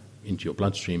get that into your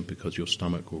bloodstream because your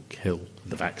stomach will kill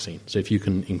the vaccine. So if you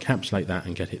can encapsulate that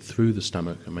and get it through the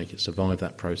stomach and make it survive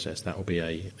that process, that will be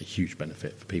a huge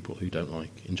benefit for people who don't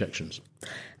like injections.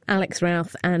 Alex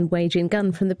Routh and Wei-Jin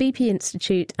Gun from the BP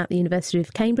Institute at the University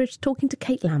of Cambridge talking to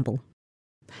Kate Lamble.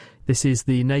 This is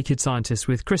The Naked Scientist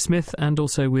with Chris Smith and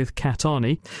also with Kat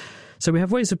Arney. So we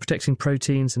have ways of protecting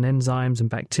proteins and enzymes and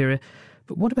bacteria,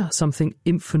 but what about something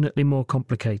infinitely more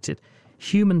complicated?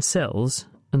 Human cells,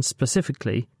 and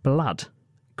specifically blood.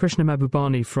 Krishna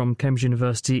Mahbubani from Cambridge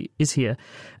University is here,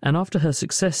 and after her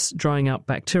success drying out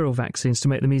bacterial vaccines to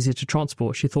make them easier to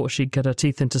transport, she thought she'd get her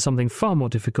teeth into something far more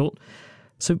difficult.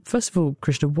 So first of all,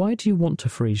 Krishna, why do you want to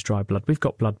freeze dry blood? We've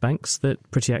got blood banks that are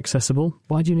pretty accessible.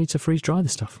 Why do you need to freeze dry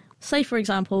this stuff? Say, for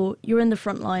example, you're in the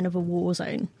front line of a war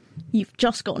zone. You've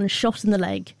just gotten shot in the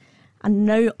leg, and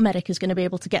no medic is going to be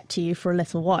able to get to you for a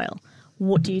little while.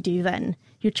 What do you do then?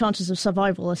 Your chances of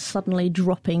survival are suddenly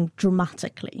dropping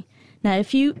dramatically. Now,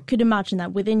 if you could imagine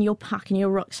that within your pack and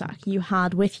your rucksack, you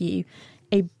had with you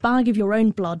a bag of your own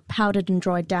blood powdered and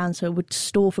dried down so it would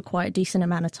store for quite a decent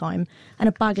amount of time, and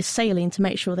a bag of saline to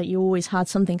make sure that you always had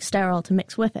something sterile to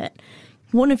mix with it.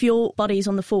 One of your buddies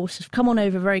on the force has come on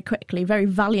over very quickly, very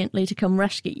valiantly to come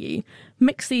rescue you.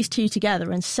 Mix these two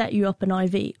together and set you up an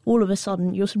IV. All of a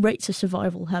sudden, your rates of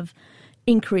survival have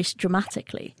increased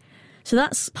dramatically. So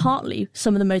that's partly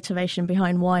some of the motivation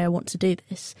behind why I want to do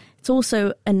this. It's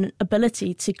also an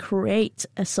ability to create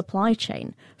a supply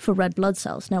chain for red blood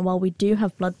cells. Now, while we do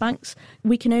have blood banks,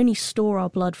 we can only store our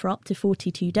blood for up to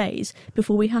 42 days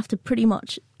before we have to pretty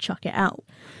much chuck it out.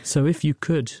 So if you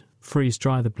could freeze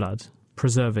dry the blood,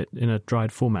 preserve it in a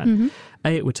dried format,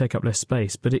 it would take up less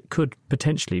space, but it could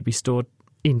potentially be stored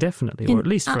indefinitely, or at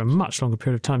least for a much longer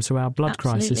period of time, so our blood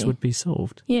crisis would be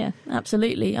solved. Yeah,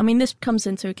 absolutely. I mean, this comes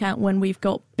into account when we've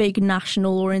got big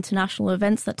national or international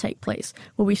events that take place,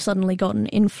 where we've suddenly got an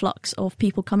influx of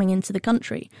people coming into the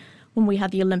country. When we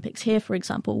had the Olympics here, for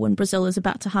example, when Brazil is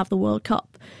about to have the World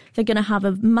Cup, they're going to have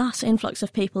a mass influx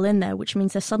of people in there, which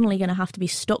means they're suddenly going to have to be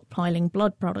stockpiling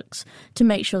blood products to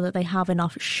make sure that they have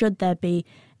enough should there be,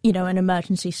 an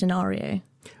emergency scenario.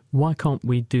 Why can't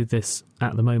we do this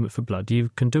at the moment for blood? You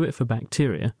can do it for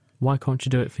bacteria. Why can't you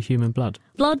do it for human blood?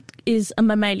 Blood is a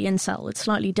mammalian cell. It's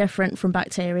slightly different from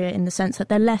bacteria in the sense that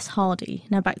they're less hardy.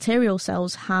 Now, bacterial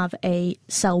cells have a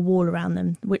cell wall around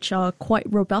them, which are quite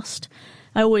robust.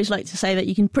 I always like to say that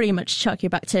you can pretty much chuck your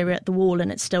bacteria at the wall and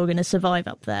it's still going to survive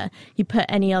up there. You put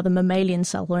any other mammalian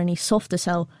cell or any softer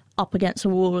cell up against a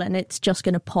wall and it's just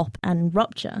going to pop and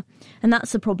rupture. And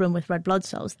that's the problem with red blood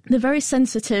cells. They're very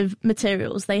sensitive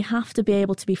materials. They have to be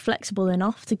able to be flexible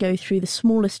enough to go through the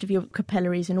smallest of your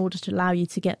capillaries in order to allow you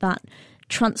to get that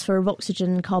transfer of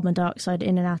oxygen and carbon dioxide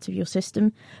in and out of your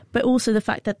system, but also the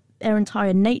fact that their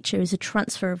entire nature is a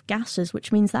transfer of gases,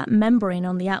 which means that membrane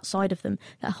on the outside of them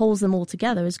that holds them all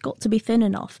together has got to be thin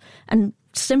enough and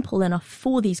simple enough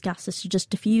for these gases to just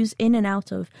diffuse in and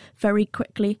out of very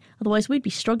quickly. Otherwise, we'd be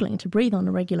struggling to breathe on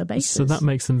a regular basis. So that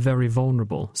makes them very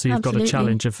vulnerable. So you've got a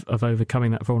challenge of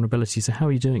overcoming that vulnerability. So how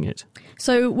are you doing it?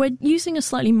 So we're using a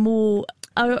slightly more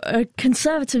a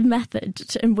conservative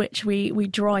method in which we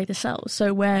dry the cells.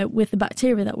 So where with the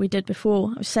bacteria that we did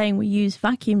before, I was saying we use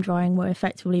vacuum drying, where we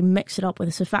effectively mix it up with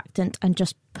a surfactant and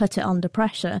just put it under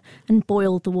pressure and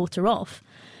boil the water off.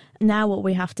 Now what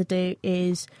we have to do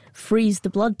is freeze the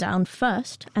blood down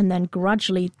first and then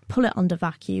gradually pull it under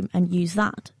vacuum and use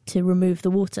that to remove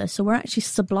the water. So we're actually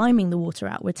subliming the water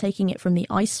out. We're taking it from the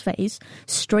ice phase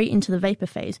straight into the vapour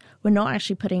phase. We're not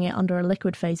actually putting it under a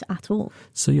liquid phase at all.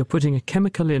 So you're putting a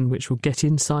chemical in which will get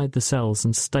inside the cells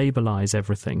and stabilise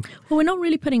everything. Well, we're not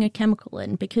really putting a chemical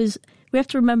in because we have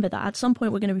to remember that at some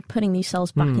point we're going to be putting these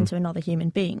cells back into another human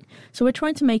being. So we're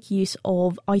trying to make use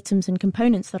of items and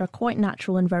components that are quite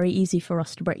natural and very easy for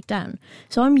us to break down.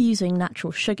 So I'm using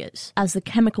natural sugars as the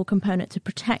chemical component to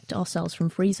protect our cells from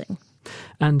freezing.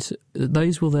 And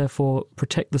those will therefore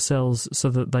protect the cells so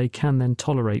that they can then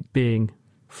tolerate being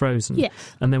frozen. Yes.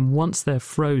 And then once they're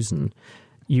frozen,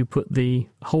 you put the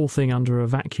whole thing under a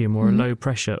vacuum or a low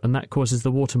pressure, and that causes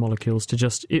the water molecules to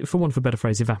just, for want of a better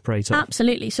phrase, evaporate off.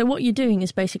 Absolutely. So what you're doing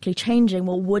is basically changing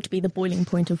what would be the boiling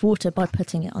point of water by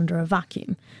putting it under a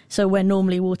vacuum. So where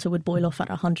normally water would boil off at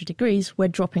 100 degrees, we're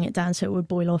dropping it down so it would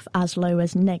boil off as low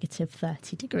as negative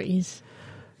 30 degrees.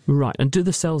 Right. And do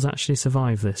the cells actually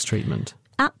survive this treatment?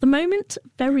 At the moment,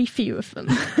 very few of them.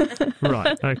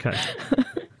 Right, OK.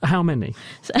 How many?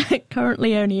 So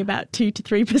currently only about 2 to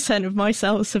 3% of my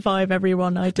cells survive every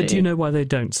one I do. But do you know why they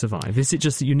don't survive? Is it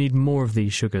just that you need more of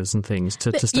these sugars and things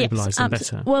to stabilise them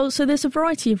better? Well, so there's a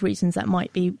variety of reasons that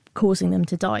might be causing them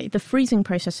to die. The freezing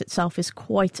process itself is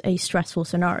quite a stressful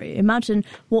scenario. Imagine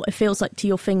what it feels like to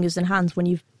your fingers and hands when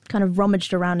you've kind of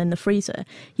rummaged around in the freezer.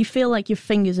 You feel like your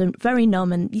fingers are very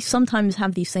numb, and you sometimes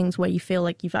have these things where you feel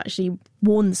like you've actually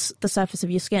worn the surface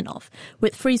of your skin off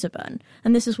with freezer burn.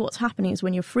 And this is what's happening is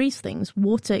when you freeze things,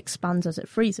 water expands as it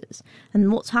freezes.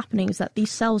 And what's happening is that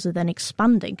these cells are then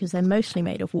expanding because they're mostly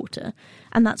made of water,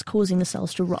 and that's causing the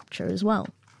cells to rupture as well.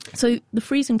 So the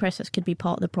freezing process could be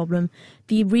part of the problem.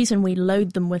 The reason we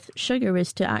load them with sugar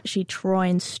is to actually try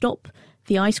and stop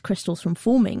the ice crystals from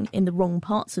forming in the wrong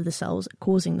parts of the cells,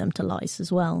 causing them to lyse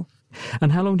as well.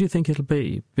 And how long do you think it'll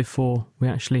be before we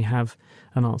actually have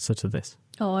an answer to this?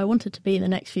 Oh, I want it to be in the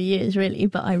next few years, really,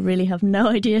 but I really have no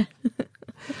idea.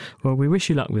 Well, we wish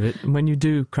you luck with it. And when you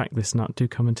do crack this nut, do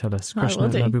come and tell us. Krishna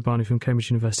Labubani from Cambridge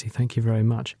University, thank you very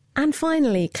much. And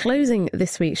finally, closing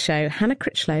this week's show, Hannah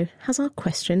Critchlow has our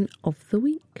question of the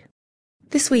week.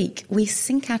 This week, we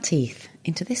sink our teeth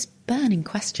into this burning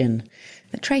question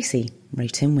that Tracy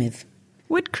wrote in with.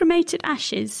 Would cremated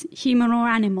ashes, human or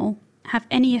animal, have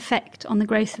any effect on the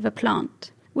growth of a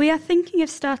plant? We are thinking of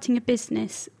starting a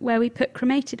business where we put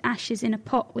cremated ashes in a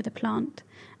pot with a plant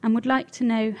and would like to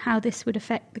know how this would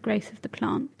affect the growth of the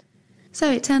plant.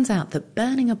 So it turns out that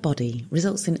burning a body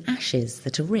results in ashes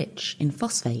that are rich in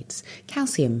phosphates,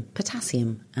 calcium,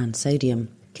 potassium and sodium.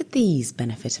 Could these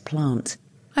benefit a plant?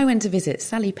 I went to visit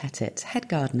Sally Pettit, head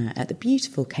gardener at the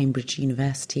beautiful Cambridge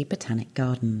University Botanic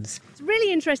Gardens. It's a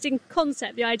really interesting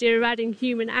concept, the idea of adding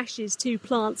human ashes to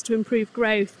plants to improve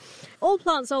growth. All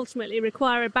plants ultimately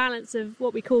require a balance of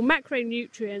what we call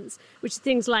macronutrients, which are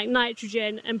things like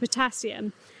nitrogen and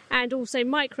potassium, and also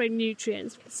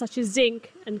micronutrients such as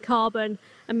zinc and carbon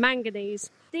and manganese.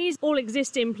 These all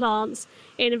exist in plants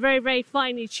in a very, very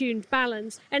finely tuned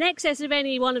balance. An excess of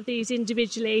any one of these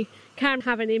individually can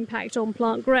have an impact on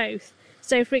plant growth.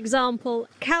 So, for example,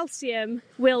 calcium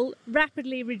will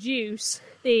rapidly reduce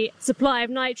the supply of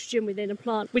nitrogen within a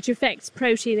plant, which affects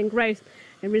protein and growth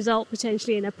and result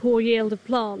potentially in a poor yield of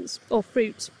plants or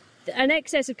fruits. An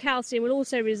excess of calcium will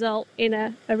also result in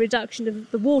a reduction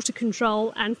of the water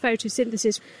control and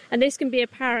photosynthesis, and this can be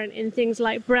apparent in things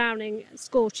like browning,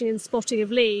 scorching and spotting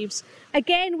of leaves.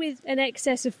 Again, with an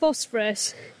excess of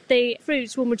phosphorus, the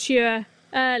fruits will mature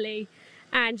early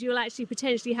and you'll actually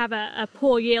potentially have a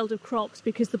poor yield of crops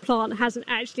because the plant hasn't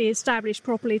actually established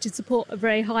properly to support a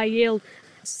very high yield.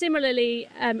 Similarly,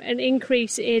 an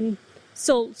increase in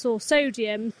salts or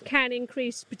sodium can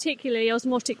increase particularly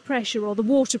osmotic pressure or the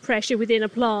water pressure within a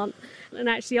plant and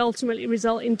actually ultimately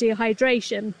result in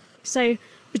dehydration. So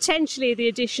potentially the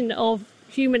addition of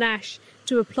human ash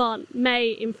to a plant may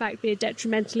in fact be a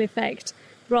detrimental effect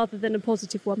rather than a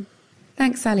positive one.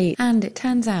 Thanks, Sally. And it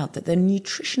turns out that the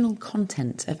nutritional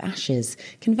content of ashes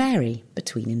can vary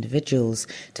between individuals,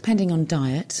 depending on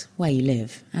diet, where you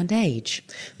live, and age.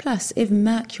 Plus, if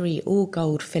mercury or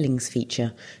gold fillings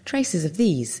feature, traces of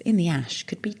these in the ash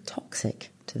could be toxic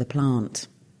to the plant.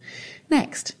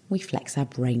 Next, we flex our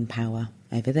brain power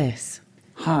over this.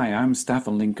 Hi, I'm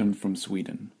Staffan Lincoln from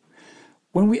Sweden.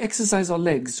 When we exercise our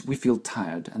legs, we feel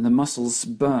tired and the muscles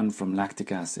burn from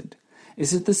lactic acid.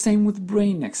 Is it the same with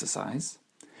brain exercise?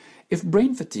 If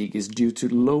brain fatigue is due to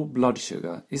low blood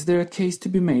sugar, is there a case to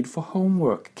be made for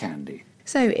homework candy?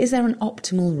 So, is there an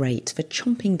optimal rate for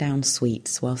chomping down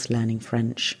sweets whilst learning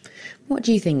French? What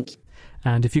do you think?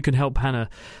 And if you can help Hannah,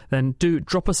 then do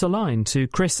drop us a line to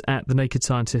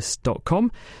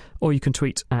chris@thenakedscientist.com, or you can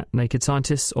tweet at Naked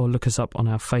Scientists or look us up on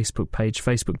our Facebook page,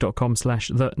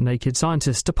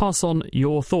 facebook.com/TheNakedScientist, to pass on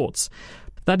your thoughts.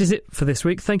 That is it for this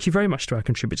week. Thank you very much to our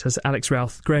contributors, Alex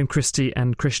Routh, Graham Christie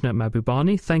and Krishna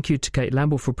Mahbubani. Thank you to Kate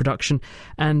Lamble for production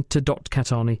and to Dot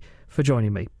Katani for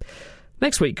joining me.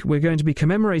 Next week, we're going to be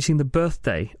commemorating the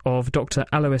birthday of Dr.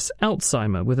 Alois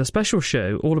Alzheimer with a special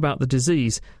show all about the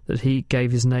disease that he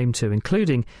gave his name to,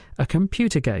 including a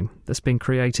computer game that's been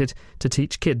created to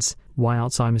teach kids why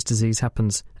Alzheimer's disease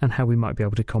happens and how we might be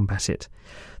able to combat it.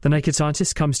 The Naked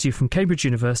Scientist comes to you from Cambridge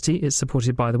University. It's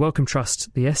supported by the Wellcome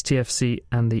Trust, the STFC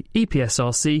and the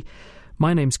EPSRC.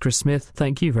 My name's Chris Smith.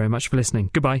 Thank you very much for listening.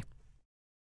 Goodbye.